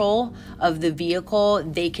partial of the vehicle.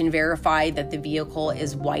 They can verify that the vehicle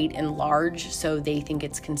is white and large, so they think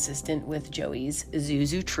it's consistent with Joey's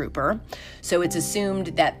Isuzu Trooper. So it's assumed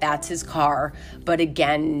that that's his car, but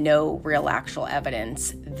again, no real actual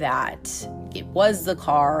evidence that it was the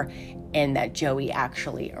car and that Joey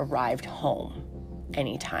actually arrived home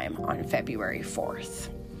anytime on February 4th.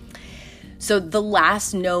 So the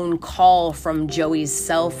last known call from Joey's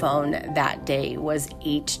cell phone that day was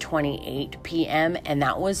 8:28 p.m. and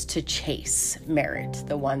that was to Chase Merritt,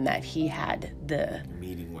 the one that he had the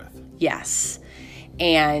meeting with. Yes.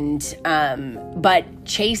 And but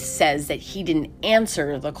Chase says that he didn't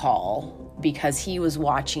answer the call because he was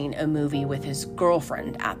watching a movie with his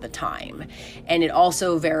girlfriend at the time. And it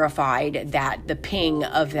also verified that the ping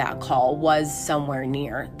of that call was somewhere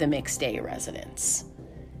near the McStay residence.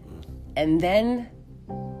 And then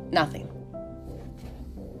nothing.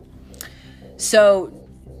 So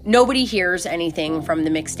nobody hears anything from the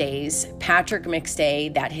McStays. Patrick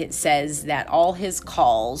McStay says that all his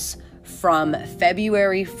calls from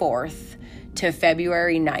February 4th to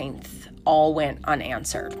February 9th all went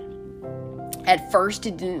unanswered. At first,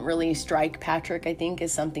 it didn't really strike Patrick, I think,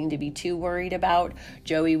 as something to be too worried about.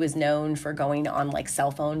 Joey was known for going on like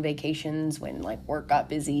cell phone vacations when like work got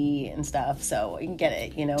busy and stuff. So you can get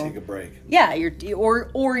it, you know. Take a break. Yeah, you're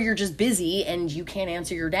just busy and you can't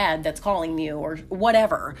answer your dad that's calling you or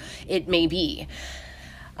whatever it may be.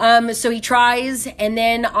 So he tries, and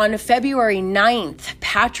then on February 9th,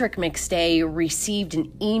 Patrick McStay received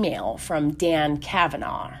an email from Dan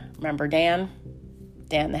Kavanaugh. Remember Dan?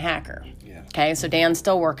 Dan the hacker. Yeah. Okay, so Dan's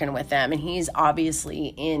still working with them, and he's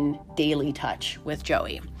obviously in daily touch with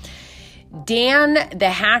Joey. Dan the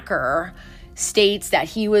hacker states that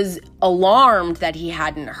he was alarmed that he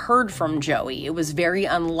hadn't heard from Joey. It was very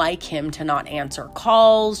unlike him to not answer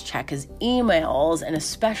calls, check his emails, and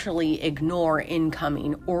especially ignore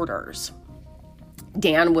incoming orders.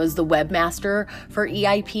 Dan was the webmaster for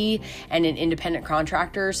EIP and an independent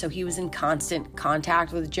contractor, so he was in constant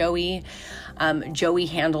contact with Joey. Joey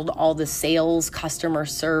handled all the sales, customer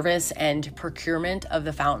service, and procurement of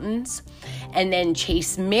the fountains. And then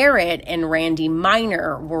Chase Merritt and Randy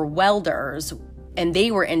Miner were welders, and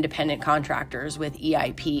they were independent contractors with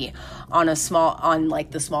EIP on the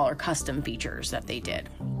smaller custom features that they did.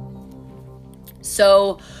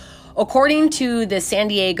 So, according to the San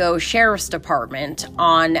Diego Sheriff's Department,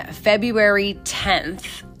 on February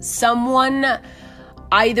 10th, someone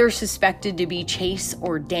either suspected to be Chase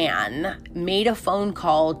or Dan made a phone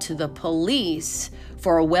call to the police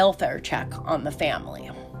for a welfare check on the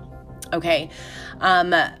family. Okay.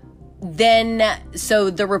 So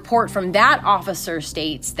the report from that officer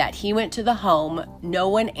states that he went to the home, no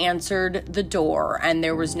one answered the door, and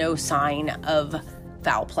there was no sign of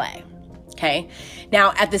foul play. Okay.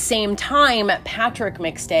 Now, at the same time, Patrick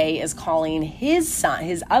McStay is calling his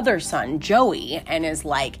other son, Joey, and is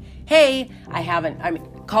like, hey,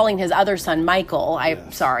 calling his other son, Michael.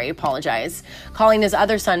 Apologize. Calling his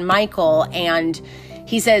other son, Michael, and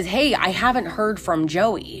he says, hey, I haven't heard from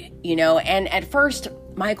Joey, and at first,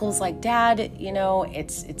 Michael's like, Dad,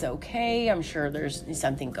 it's okay. I'm sure there's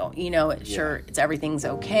something going, everything's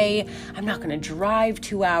okay. I'm not going to drive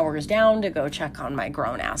 2 hours down to go check on my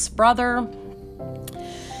grown-ass brother.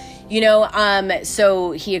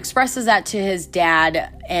 So he expresses that to his dad,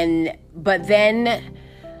 but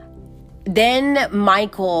then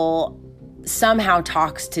Michael somehow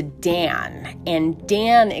talks to Dan, and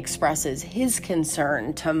Dan expresses his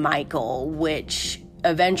concern to Michael, which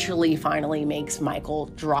eventually finally makes Michael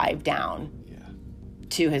drive down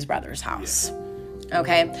to his brother's house.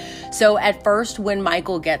 Okay. So at first, when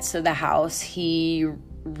Michael gets to the house, he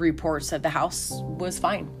reports that the house was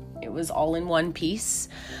fine. It was all in one piece.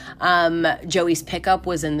 Joey's pickup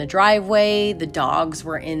was in the driveway. The dogs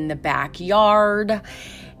were in the backyard.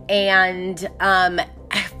 And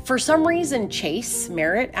for some reason, Chase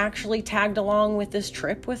Merritt actually tagged along with this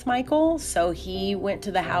trip with Michael. So he went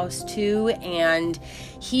to the house too. And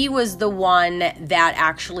he was the one that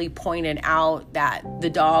actually pointed out that the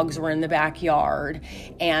dogs were in the backyard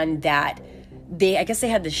and that I guess they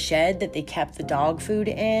had the shed that they kept the dog food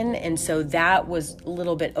in. And so that was a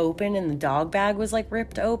little bit open and the dog bag was like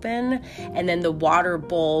ripped open. And then the water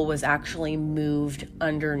bowl was actually moved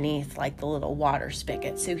underneath like the little water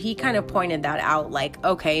spigot. So he kind of pointed that out like,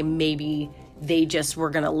 okay, maybe they just were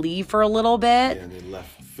going to leave for a little bit. Yeah, and they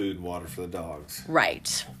left food and water for the dogs.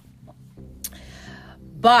 Right.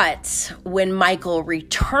 But when Michael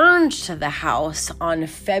returned to the house on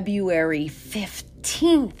February 15th,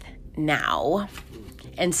 15th now,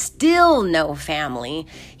 and still no family,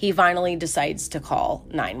 he finally decides to call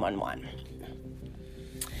 911.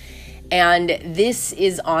 And this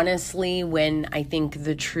is honestly when I think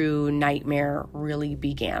the true nightmare really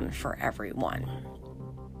began for everyone.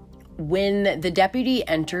 When the deputy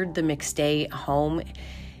entered the McStay home,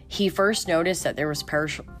 he first noticed that there was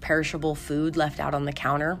perishable food left out on the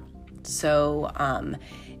counter. So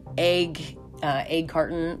egg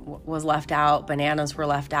carton was left out, bananas were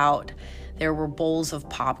left out. There were bowls of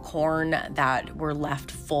popcorn that were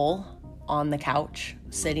left full on the couch,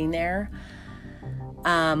 sitting there,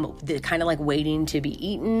 kind of like waiting to be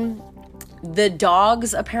eaten. The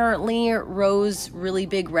dogs apparently rose really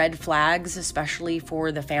big red flags, especially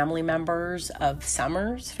for the family members of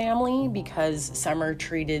Summer's family, because Summer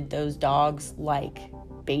treated those dogs like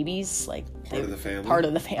babies, like part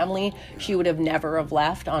of the family. She would have never have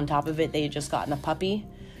left. On top of it, they had just gotten a puppy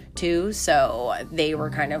too, so they were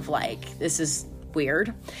kind of like, this is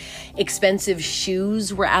weird. Expensive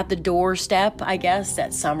shoes were at the doorstep, I guess,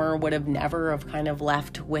 that Summer would have never have kind of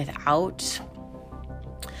left without.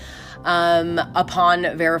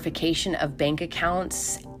 Upon verification of bank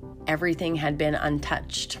accounts, everything had been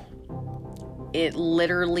untouched. It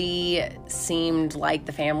literally seemed like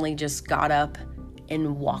the family just got up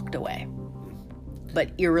and walked away, but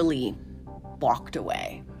eerily walked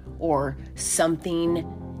away, or something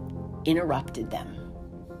interrupted them.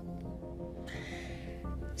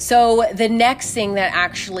 So the next thing that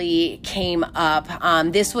actually came up,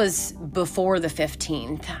 this was before the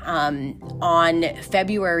 15th. On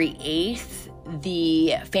February 8th,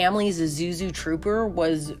 the family's Isuzu Trooper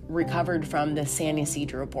was recovered from the San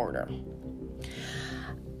Ysidro border.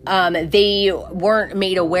 They weren't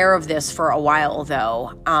made aware of this for a while,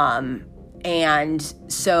 though. And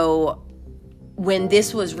so when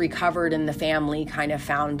this was recovered and the family kind of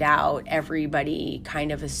found out, everybody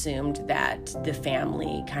kind of assumed that the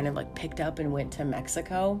family kind of like picked up and went to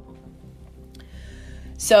Mexico.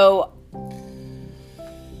 So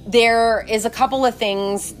there is a couple of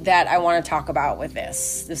things that I want to talk about with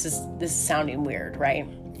this. This is sounding weird, right?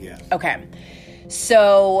 Yeah. Okay.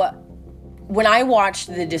 So when I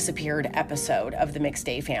watched the disappeared episode of the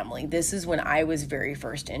McStay family, this is when I was very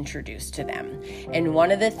first introduced to them. And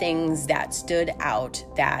one of the things that stood out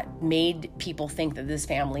that made people think that this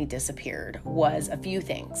family disappeared was a few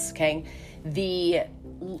things, okay? The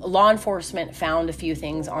law enforcement found a few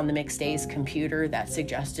things on the McStay's computer that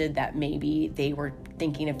suggested that maybe they were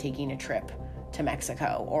thinking of taking a trip to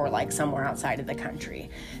Mexico or like somewhere outside of the country.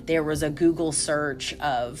 There was a Google search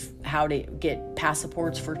of how to get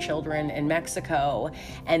passports for children in Mexico.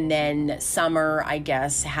 And then Summer, I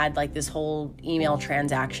guess, had like this whole email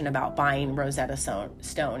transaction about buying Rosetta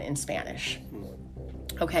Stone in Spanish.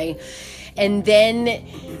 Okay. And then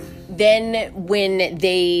when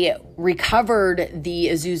they recovered the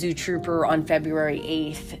Isuzu Trooper on February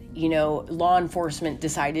 8th, law enforcement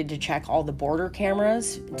decided to check all the border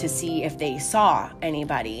cameras to see if they saw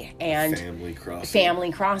anybody. And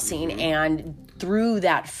family crossing. And through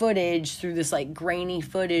that footage, through this like grainy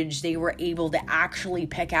footage, they were able to actually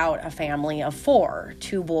pick out a family of 4,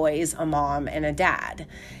 2 boys, a mom, and a dad.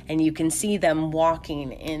 And you can see them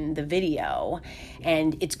walking in the video.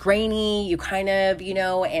 And it's grainy, you kind of,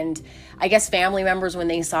 and I guess family members, when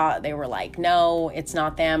they saw it, they were like, no, it's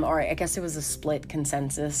not them. Or I guess it was a split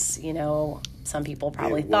consensus, some people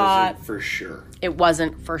probably thought. It wasn't for sure. It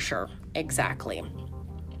wasn't for sure. Exactly.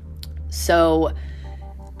 So,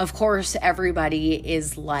 of course, everybody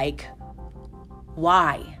is like,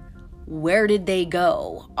 why? Where did they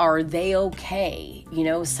go? Are they okay?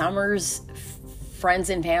 Summer's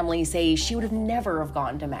friends and family say she would have never have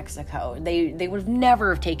gone to Mexico. They would have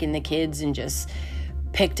never have taken the kids and just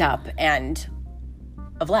picked up and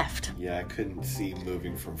have left. Yeah, I couldn't see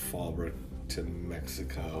moving from Fallbrook to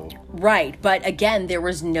Mexico. Right, but again, there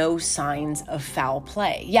was no signs of foul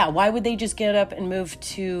play. Yeah, why would they just get up and move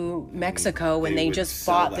to Mexico when they just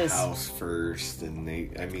bought this house first? And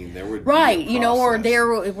there would right, be or there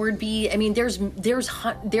would be. There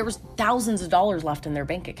was thousands of dollars left in their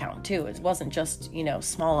bank account too. It wasn't just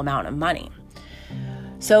small amount of money.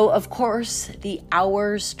 So of course, the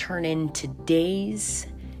hours turn into days,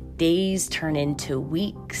 days turn into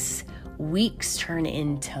weeks. Weeks turn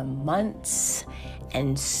into months,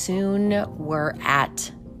 and soon we're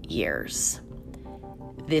at years.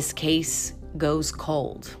 This case goes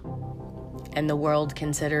cold, and the world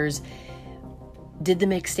considers, did the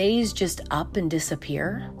McStays just up and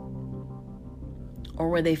disappear? Or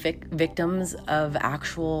were they victims of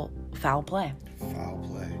actual foul play? Foul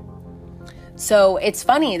play. So it's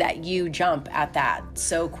funny that you jump at that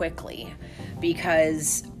so quickly,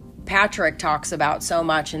 because Patrick talks about so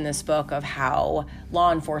much in this book of how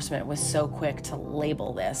law enforcement was so quick to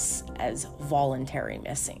label this as voluntary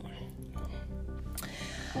missing.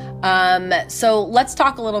 So let's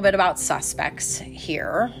talk a little bit about suspects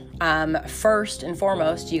here. First and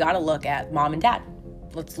foremost, you got to look at mom and dad.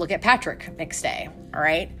 Let's look at Patrick McStay, all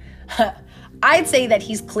right? I'd say that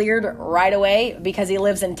he's cleared right away because he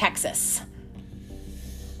lives in Texas.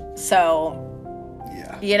 So,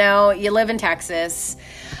 Yeah. you know, you live in Texas.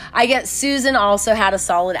 I guess Susan also had a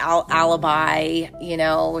solid alibi. You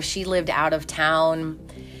know, she lived out of town.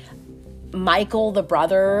 Michael, the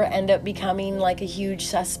brother, ended up becoming like a huge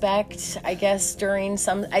suspect, I guess, during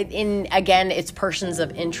again, it's persons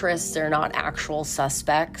of interest. They're not actual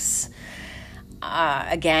suspects.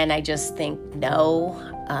 Again, I just think no.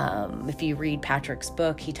 If you read Patrick's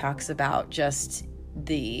book, he talks about just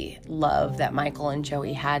the love that Michael and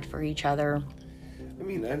Joey had for each other. I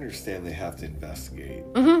mean, I understand they have to investigate.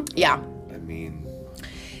 Mm-hmm. Yeah. I mean,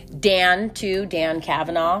 Dan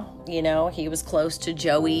Kavanaugh, you know, he was close to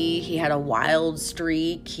Joey. He had a wild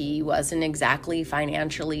streak. He wasn't exactly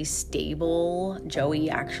financially stable. Joey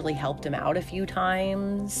actually helped him out a few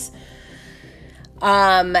times.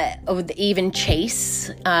 Even Chase,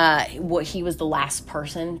 he was the last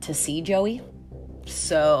person to see Joey.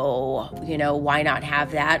 So, you know, why not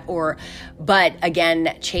have that? But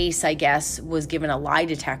again, Chase, I guess, was given a lie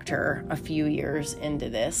detector a few years into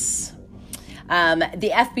this.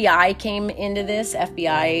 The FBI came into this.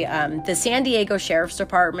 The San Diego Sheriff's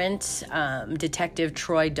Department, Detective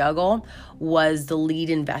Troy Duggal was the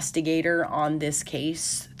lead investigator on this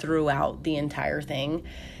case throughout the entire thing.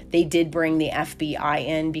 They did bring the FBI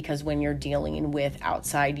in because when you're dealing with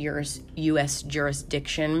outside U.S.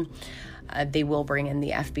 jurisdiction, they will bring in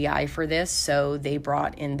the FBI for this. So they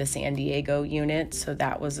brought in the San Diego unit. So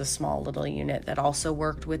that was a small little unit that also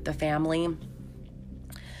worked with the family.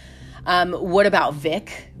 What about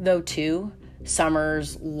Vic, though, too?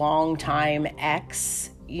 Summer's longtime ex,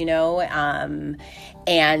 you know?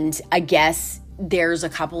 And I guess there's a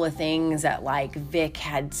couple of things that, like, Vic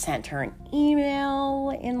had sent her an email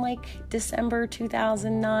in, like, December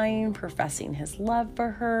 2009 professing his love for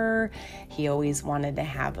her. He always wanted to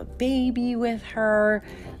have a baby with her.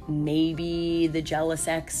 Maybe the jealous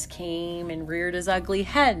ex came and reared his ugly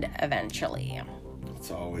head eventually. it's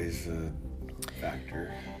always a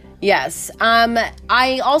factor. Yes.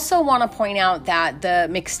 I also want to point out that the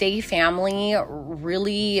McStay family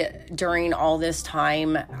really, during all this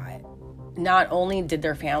time, not only did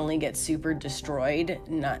their family get super destroyed,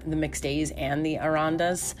 not the McStays and the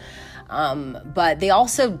Arandas, but they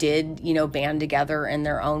also did, band together in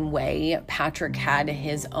their own way. Patrick had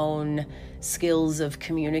his own skills of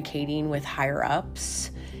communicating with higher ups,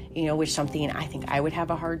 which something I think I would have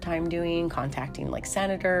a hard time doing, contacting like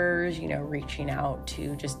senators, reaching out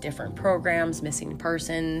to just different programs, missing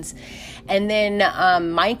persons. And then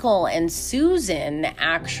Michael and Susan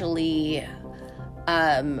actually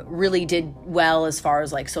really did well as far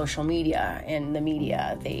as like social media and the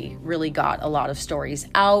media. They really got a lot of stories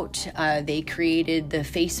out. They created the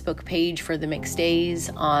Facebook page for the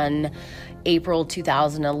McStays on April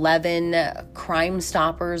 2011. Crime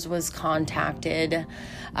Stoppers was contacted.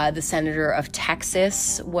 The senator of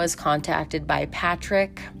Texas was contacted by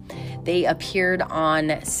Patrick. They appeared on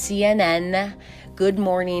CNN, Good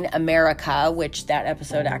Morning America, which that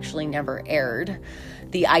episode actually never aired.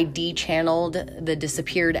 The ID channeled the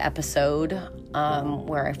disappeared episode,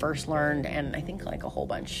 where I first learned, and I think like a whole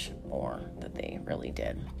bunch more that they really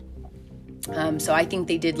did. So I think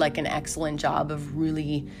they did like an excellent job of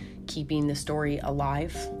really keeping the story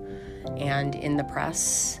alive and in the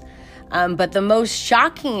press. But the most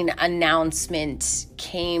shocking announcement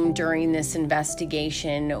came during this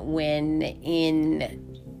investigation when in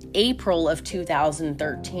April of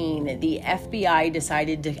 2013, the FBI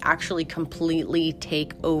decided to actually completely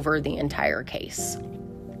take over the entire case.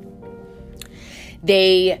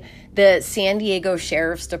 The San Diego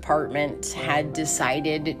Sheriff's Department had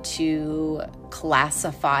decided to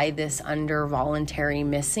classify this under voluntary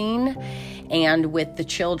missing, and with the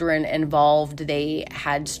children involved, they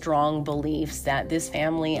had strong beliefs that this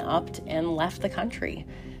family upped and left the country.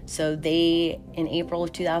 So in April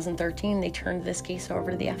of 2013, they turned this case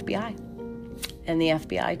over to the FBI, and the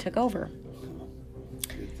FBI took over.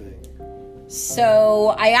 Good thing.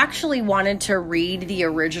 So I actually wanted to read the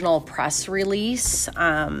original press release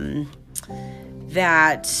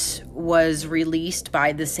that was released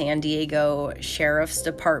by the San Diego Sheriff's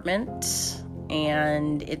Department.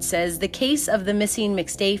 And it says, the case of the missing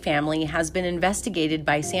McStay family has been investigated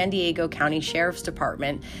by San Diego County Sheriff's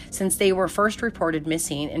Department since they were first reported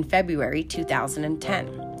missing in February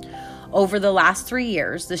 2010. Over the last 3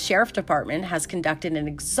 years, the Sheriff Department has conducted an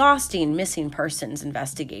exhausting missing persons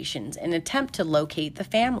investigations in an attempt to locate the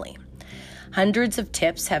family. Hundreds of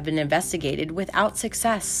tips have been investigated without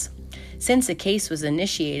success. Since the case was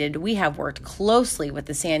initiated, we have worked closely with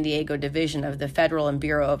the San Diego Division of the Federal and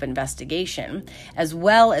Bureau of Investigation, as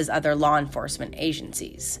well as other law enforcement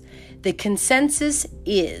agencies. The consensus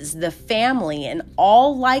is the family, in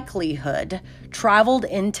all likelihood, traveled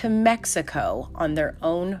into Mexico on their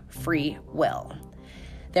own free will.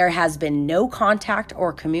 There has been no contact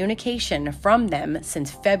or communication from them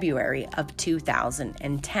since February of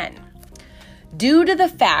 2010. Due to the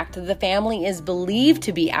fact that the family is believed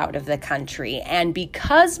to be out of the country and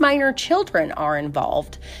because minor children are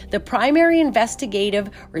involved, the primary investigative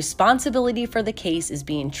responsibility for the case is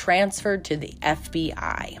being transferred to the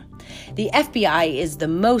FBI. The FBI is the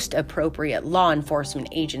most appropriate law enforcement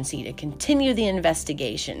agency to continue the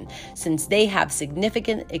investigation since they have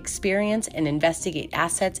significant experience and investigate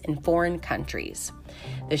assets in foreign countries.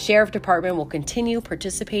 The Sheriff Department will continue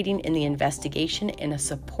participating in the investigation in a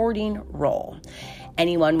supporting role.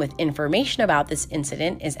 Anyone with information about this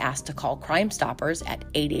incident is asked to call Crime Stoppers at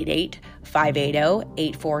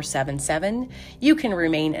 888-580-8477. You can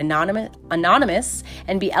remain anonymous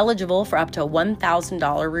and be eligible for up to a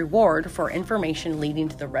 $1,000 reward for information leading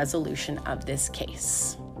to the resolution of this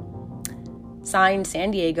case. Signed,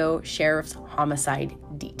 San Diego Sheriff's Homicide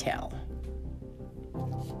Detail.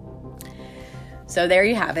 So there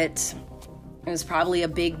you have it. It was probably a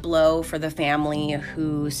big blow for the family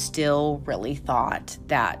who still really thought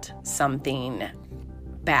that something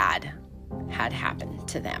bad had happened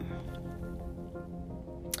to them.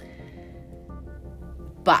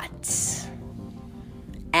 But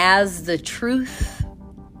as the truth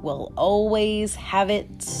will always have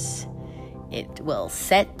it, it will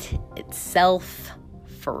set itself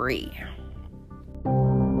free.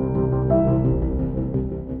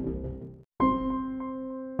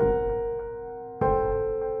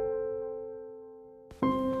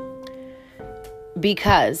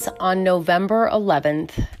 Because on November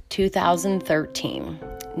 11th, 2013,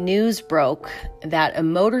 news broke that a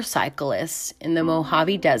motorcyclist in the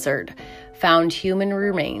Mojave Desert found human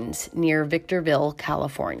remains near Victorville,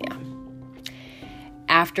 California.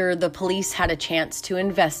 After the police had a chance to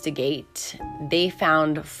investigate, they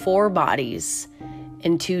found 4 bodies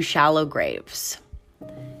in 2 shallow graves.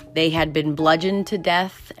 They had been bludgeoned to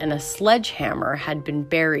death, and a sledgehammer had been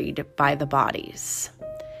buried by the bodies.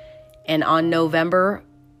 And on November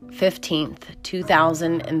 15th,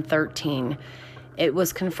 2013, it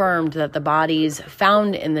was confirmed that the bodies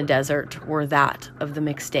found in the desert were that of the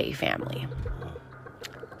McStay family.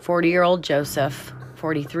 40-year-old Joseph,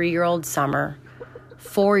 43-year-old Summer,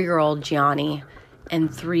 4-year-old Gianni, and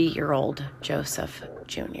 3-year-old Joseph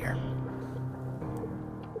Jr.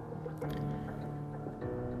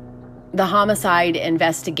 The homicide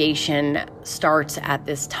investigation starts at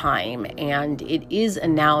this time, and it is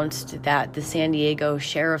announced that the San Diego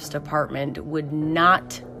Sheriff's Department would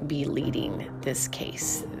not be leading this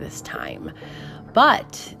case this time.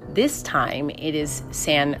 But this time it is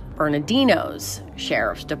San Bernardino's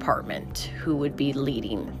Sheriff's Department who would be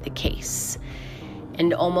leading the case.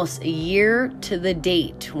 And almost a year to the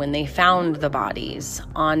date when they found the bodies,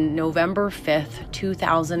 on November 5th,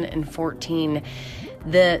 2014,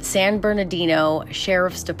 the San Bernardino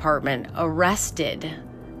Sheriff's Department arrested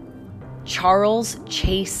Charles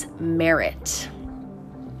Chase Merritt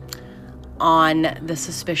on the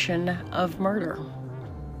suspicion of murder.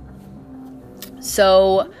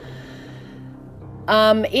 So,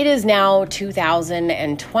 it is now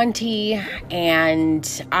 2020,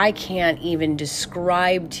 and I can't even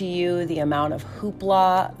describe to you the amount of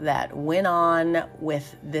hoopla that went on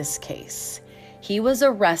with this case. He was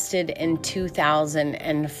arrested in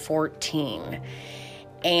 2014,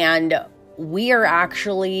 and we are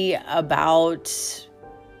actually about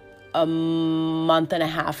a month and a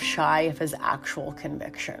half shy of his actual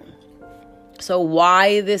conviction. So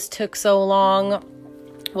why this took so long?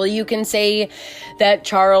 Well, you can say that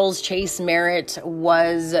Charles Chase Merritt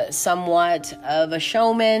was somewhat of a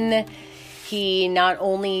showman. He not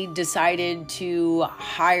only decided to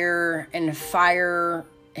hire and fire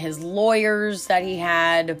his lawyers that he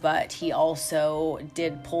had, but he also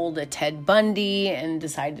did pull the Ted Bundy and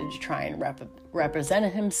decided to try and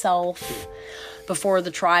represent himself before the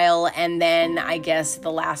trial. And then I guess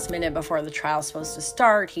the last minute before the trial is supposed to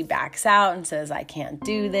start, he backs out and says, I can't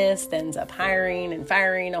do this, then ends up hiring and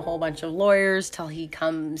firing a whole bunch of lawyers till he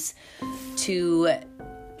comes to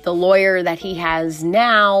the lawyer that he has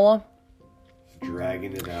now.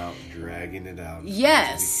 dragging it out.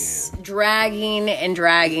 Yes, dragging. And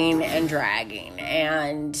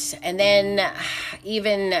then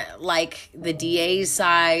even like the DA's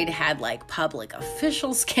side had like public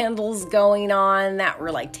official scandals going on that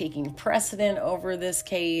were like taking precedent over this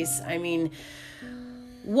case. I mean,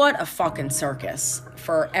 what a fucking circus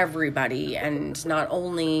for everybody, and not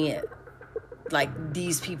only like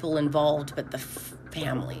these people involved, but the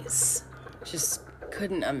families. Just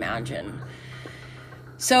couldn't imagine.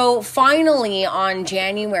 So finally, on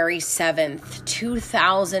January 7th,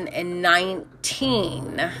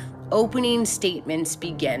 2019, opening statements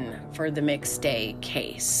begin for the McStay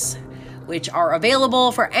case, which are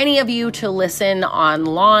available for any of you to listen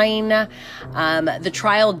online. The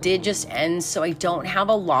trial did just end, so I don't have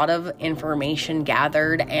a lot of information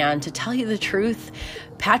gathered. And to tell you the truth,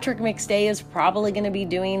 Patrick McStay is probably going to be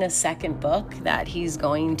doing a second book that he's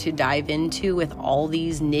going to dive into with all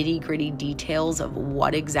these nitty-gritty details of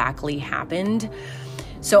what exactly happened.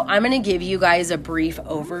 So I'm going to give you guys a brief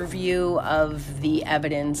overview of the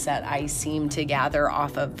evidence that I seem to gather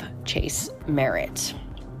off of Chase Merritt.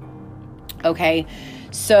 Okay,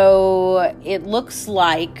 so it looks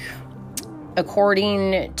like,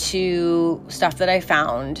 according to stuff that I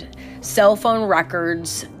found, cell phone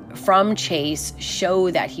records from Chase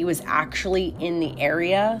show that he was actually in the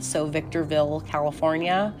area, so Victorville,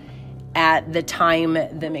 California, at the time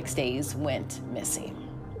the McStays went missing.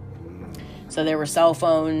 So there were cell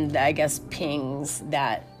phone, I guess, pings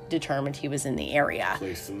that determined he was in the area.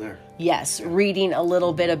 Placed him there. Yes, reading a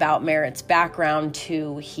little bit about Merritt's background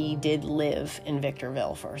too, he did live in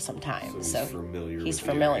Victorville for some time. So he's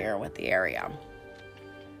familiar with the area.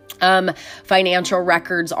 Financial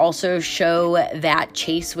records also show that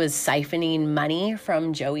Chase was siphoning money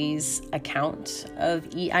from Joey's account of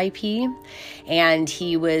EIP, and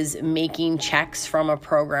he was making checks from a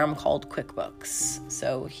program called QuickBooks.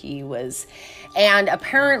 So he was, and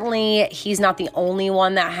apparently he's not the only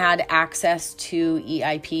one that had access to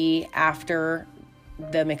EIP after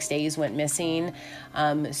the McStays went missing.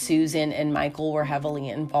 Susan and Michael were heavily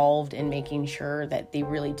involved in making sure that they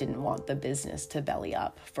really didn't want the business to belly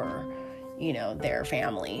up for, their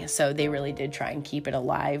family. So they really did try and keep it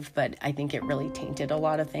alive, but I think it really tainted a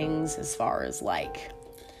lot of things as far as like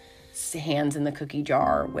hands in the cookie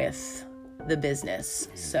jar with the business.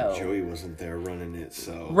 So Joey wasn't there running it,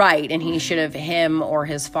 so right, and he should have, him or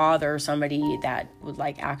his father, somebody that would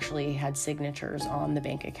like actually had signatures on the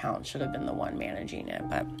bank account, should have been the one managing it.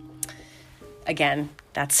 But again,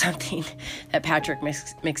 that's something that Patrick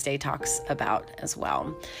McStay talks about as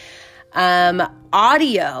well.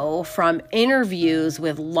 Audio from interviews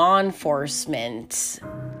with law enforcement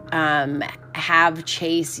have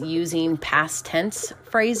Chase using past tense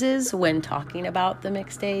phrases when talking about the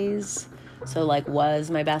McStays. So like, was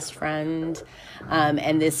my best friend.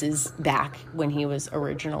 And this is back when he was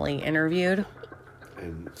originally interviewed.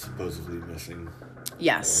 And supposedly missing.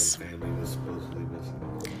 Yes. His family was supposedly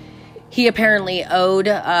missing. He apparently owed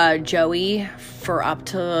Joey for up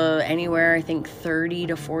to anywhere, I think, $30,000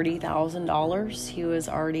 to $40,000. He was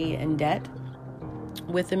already in debt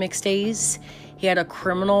with the McStays. He had a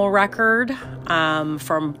criminal record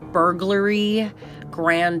from burglary,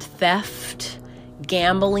 grand theft,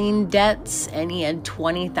 gambling debts, and he had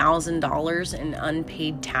 $20,000 in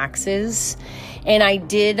unpaid taxes. And I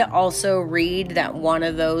did also read that one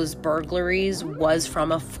of those burglaries was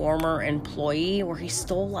from a former employee where he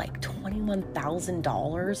stole like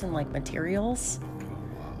 $21,000 in like materials.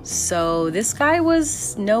 So this guy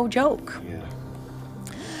was no joke. Yeah.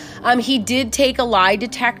 He did take a lie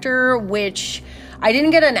detector, which I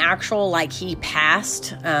didn't get an actual like he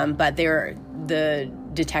passed, but the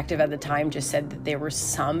detective at the time just said that there were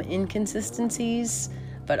some inconsistencies,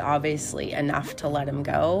 but obviously enough to let him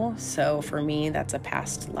go. So for me, that's a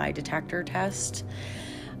passed lie detector test.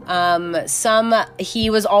 He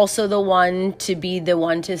was also the one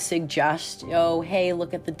to suggest, oh, hey,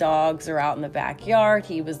 look at the dogs, they're out in the backyard.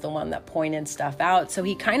 He was the one that pointed stuff out. So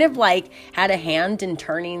he kind of like had a hand in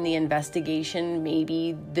turning the investigation,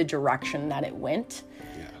 maybe the direction that it went.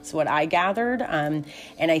 That's what I gathered. And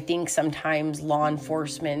I think sometimes law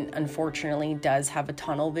enforcement, unfortunately, does have a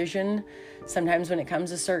tunnel vision sometimes when it comes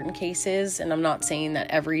to certain cases. And I'm not saying that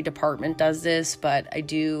every department does this, but I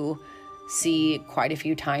do see quite a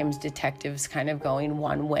few times detectives kind of going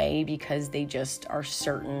one way because they just are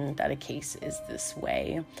certain that a case is this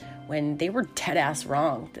way, when they were dead ass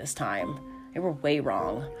wrong this time. They were way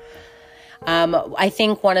wrong. I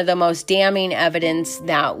think one of the most damning evidence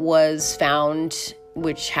that was found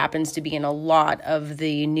which happens to be in a lot of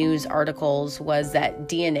the news articles, was that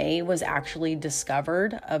DNA was actually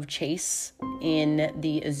discovered of Chase in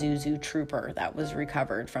the Isuzu Trooper that was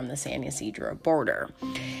recovered from the San Ysidro border.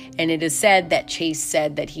 And it is said that Chase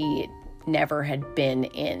said that he never had been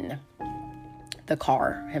in the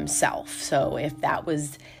car himself. So if that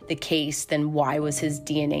was the case, then why was his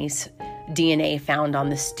DNA found on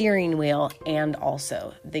the steering wheel and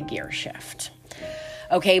also the gear shift?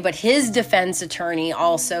 Okay, but his defense attorney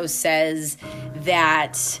also says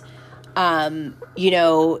that, that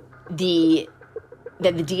the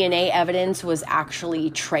DNA evidence was actually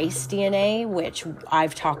trace DNA, which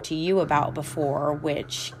I've talked to you about before,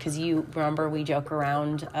 because you remember we joke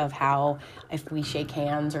around of how if we shake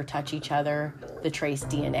hands or touch each other, the trace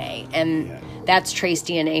DNA. And that's trace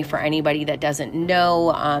DNA for anybody that doesn't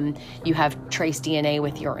know. You have trace DNA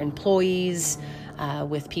with your employees,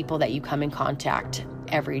 with people that you come in contact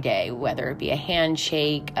every day, whether it be a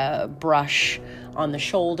handshake, a brush on the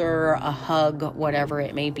shoulder, a hug, whatever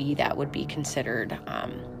it may be, that would be considered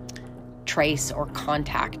trace or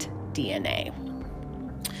contact DNA.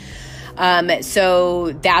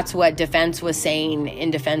 So that's what defense was saying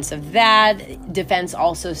in defense of that. Defense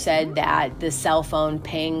also said that the cell phone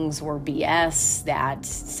pings were BS, that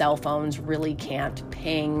cell phones really can't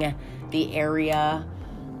ping the area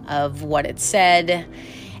of what it said.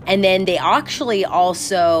 And then they actually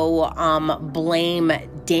also blame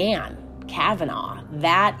Dan Kavanaugh.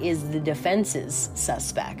 That is the defense's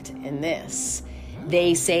suspect in this.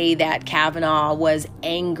 They say that Kavanaugh was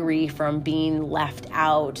angry from being left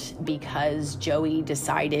out because Joey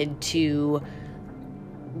decided to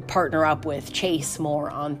partner up with Chase more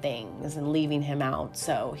on things and leaving him out,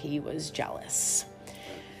 so he was jealous.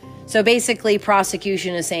 So basically,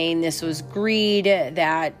 prosecution is saying this was greed,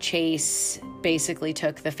 that Chase basically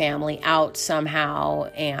took the family out somehow,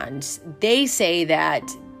 and they say that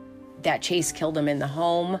Chase killed him in the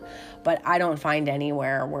home, but I don't find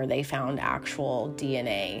anywhere where they found actual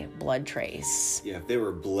DNA blood trace. Yeah, if they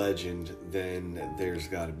were bludgeoned, then there's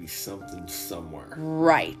got to be something somewhere.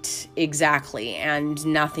 Right, exactly, and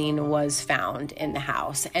nothing was found in the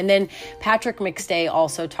house. And then Patrick McStay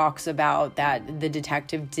also talks about that the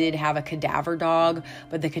detective did have a cadaver dog,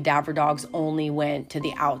 but the cadaver dogs only went to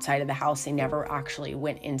the outside of the house. They never actually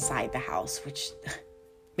went inside the house, which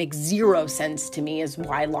makes zero sense to me as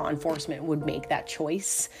why law enforcement would make that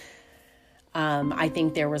choice. I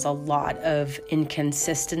think there was a lot of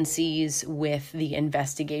inconsistencies with the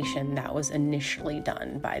investigation that was initially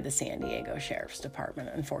done by the San Diego Sheriff's Department,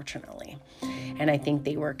 unfortunately. And I think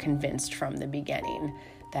they were convinced from the beginning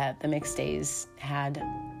that the McStays had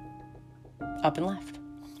up and left.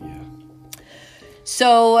 Yeah.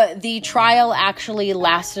 So the trial actually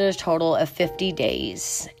lasted a total of 50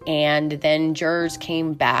 days, and then jurors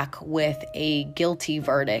came back with a guilty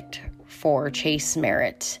verdict for Chase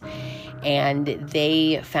Merritt, and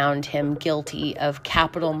they found him guilty of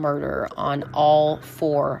capital murder on all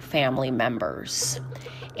 4 family members.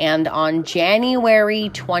 And on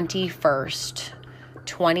January 21st,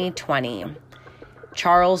 2020,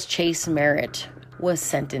 Charles Chase Merritt was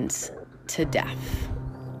sentenced to death.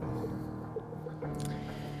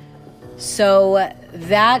 So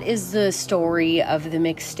that is the story of the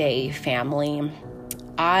McStay family.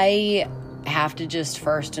 I have to just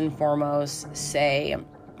first and foremost say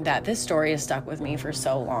that this story has stuck with me for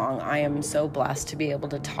so long. I am so blessed to be able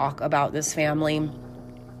to talk about this family.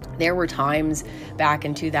 There were times back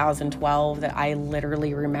in 2012 that I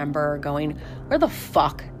literally remember going, where the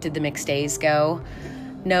fuck did the McStays go?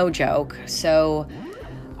 No joke. So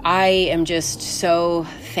I am just so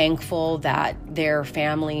thankful that their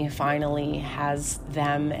family finally has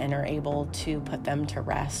them and are able to put them to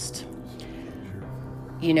rest.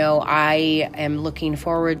 You know, I am looking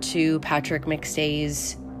forward to Patrick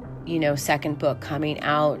McStay's, second book coming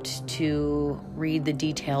out to read the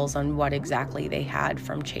details on what exactly they had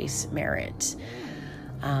from Chase Merritt.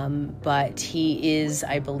 But he is,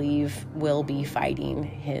 I believe, will be fighting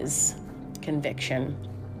his conviction.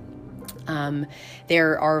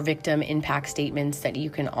 There are victim impact statements that you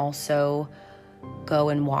can also go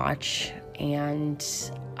and watch. And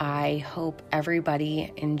I hope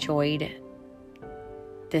everybody enjoyed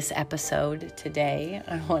this episode today.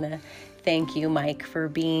 I want to thank you, Mike, for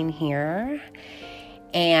being here.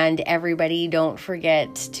 And everybody, don't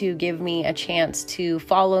forget to give me a chance to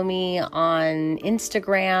follow me on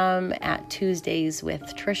Instagram at Tuesdays with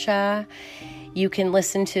Trisha. You can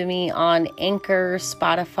listen to me on Anchor,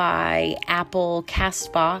 Spotify, Apple,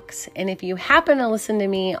 Castbox. And if you happen to listen to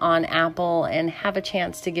me on Apple and have a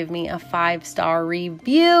chance to give me a 5-star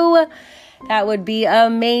review, that would be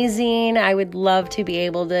amazing. I would love to be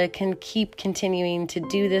able to keep continuing to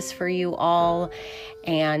do this for you all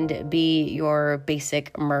and be your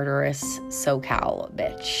basic murderous SoCal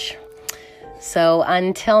bitch. So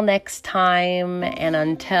until next time and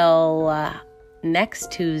until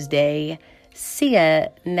next Tuesday, see ya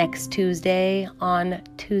next Tuesday on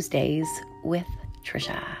Tuesdays with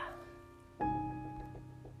Trisha.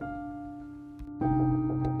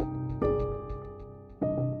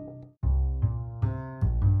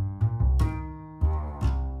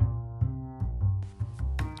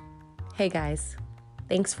 Hey guys,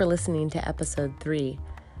 thanks for listening to episode 3.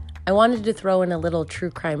 I wanted to throw in a little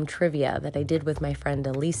true crime trivia that I did with my friend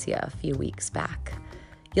Alicia a few weeks back.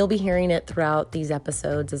 You'll be hearing it throughout these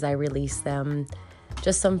episodes as I release them.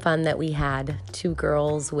 Just some fun that we had. 2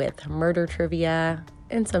 girls with murder trivia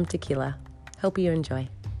and some tequila. Hope you enjoy.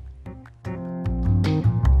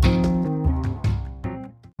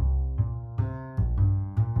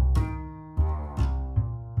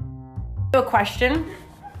 A question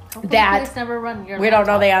that we don't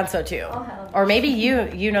know the answer to. Or maybe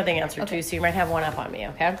you know the answer to, so you might have one up on me,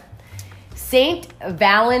 okay? St.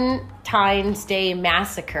 Valentine's Day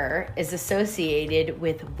Massacre is associated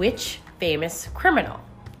with which famous criminal?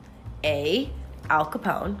 A. Al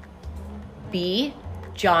Capone, B.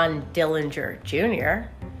 John Dillinger Jr.,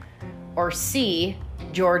 or C.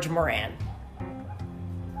 George Moran?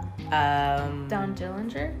 Don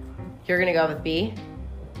Dillinger? You're going to go with B?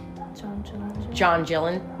 John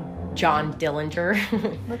Dillinger.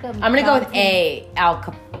 I'm going to go with A. Al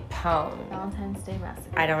Capone. Valentine's Day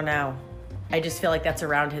Massacre. I don't know. I just feel like that's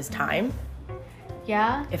around his time.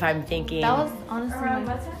 Yeah? If I'm thinking... That was honestly around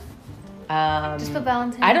what time? just put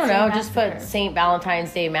Valentine's Day I don't know. Massacre. Just put St.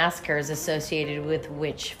 Valentine's Day Massacre is associated with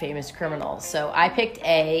which famous criminal. So I picked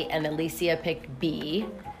A, and Alicia picked B,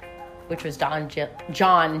 which was John Dillinger.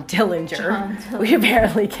 John Dillinger. We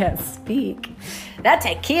apparently can't speak. That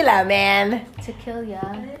tequila, man. To kill ya.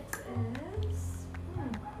 It is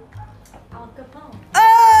Al Capone.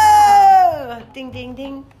 Oh! Ding, ding,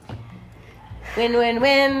 ding. Win, win,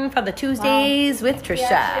 win for the Tuesdays with Trisha.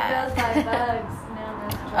 Yeah, it goes by bugs. No,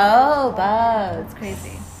 that's Oh, bugs. That's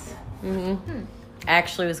crazy. Mm-hmm. I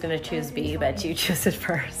actually was going to choose B, but you chose it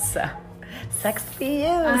first, so. Sucks for you,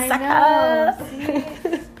 I sucker. know. See?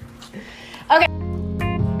 Okay.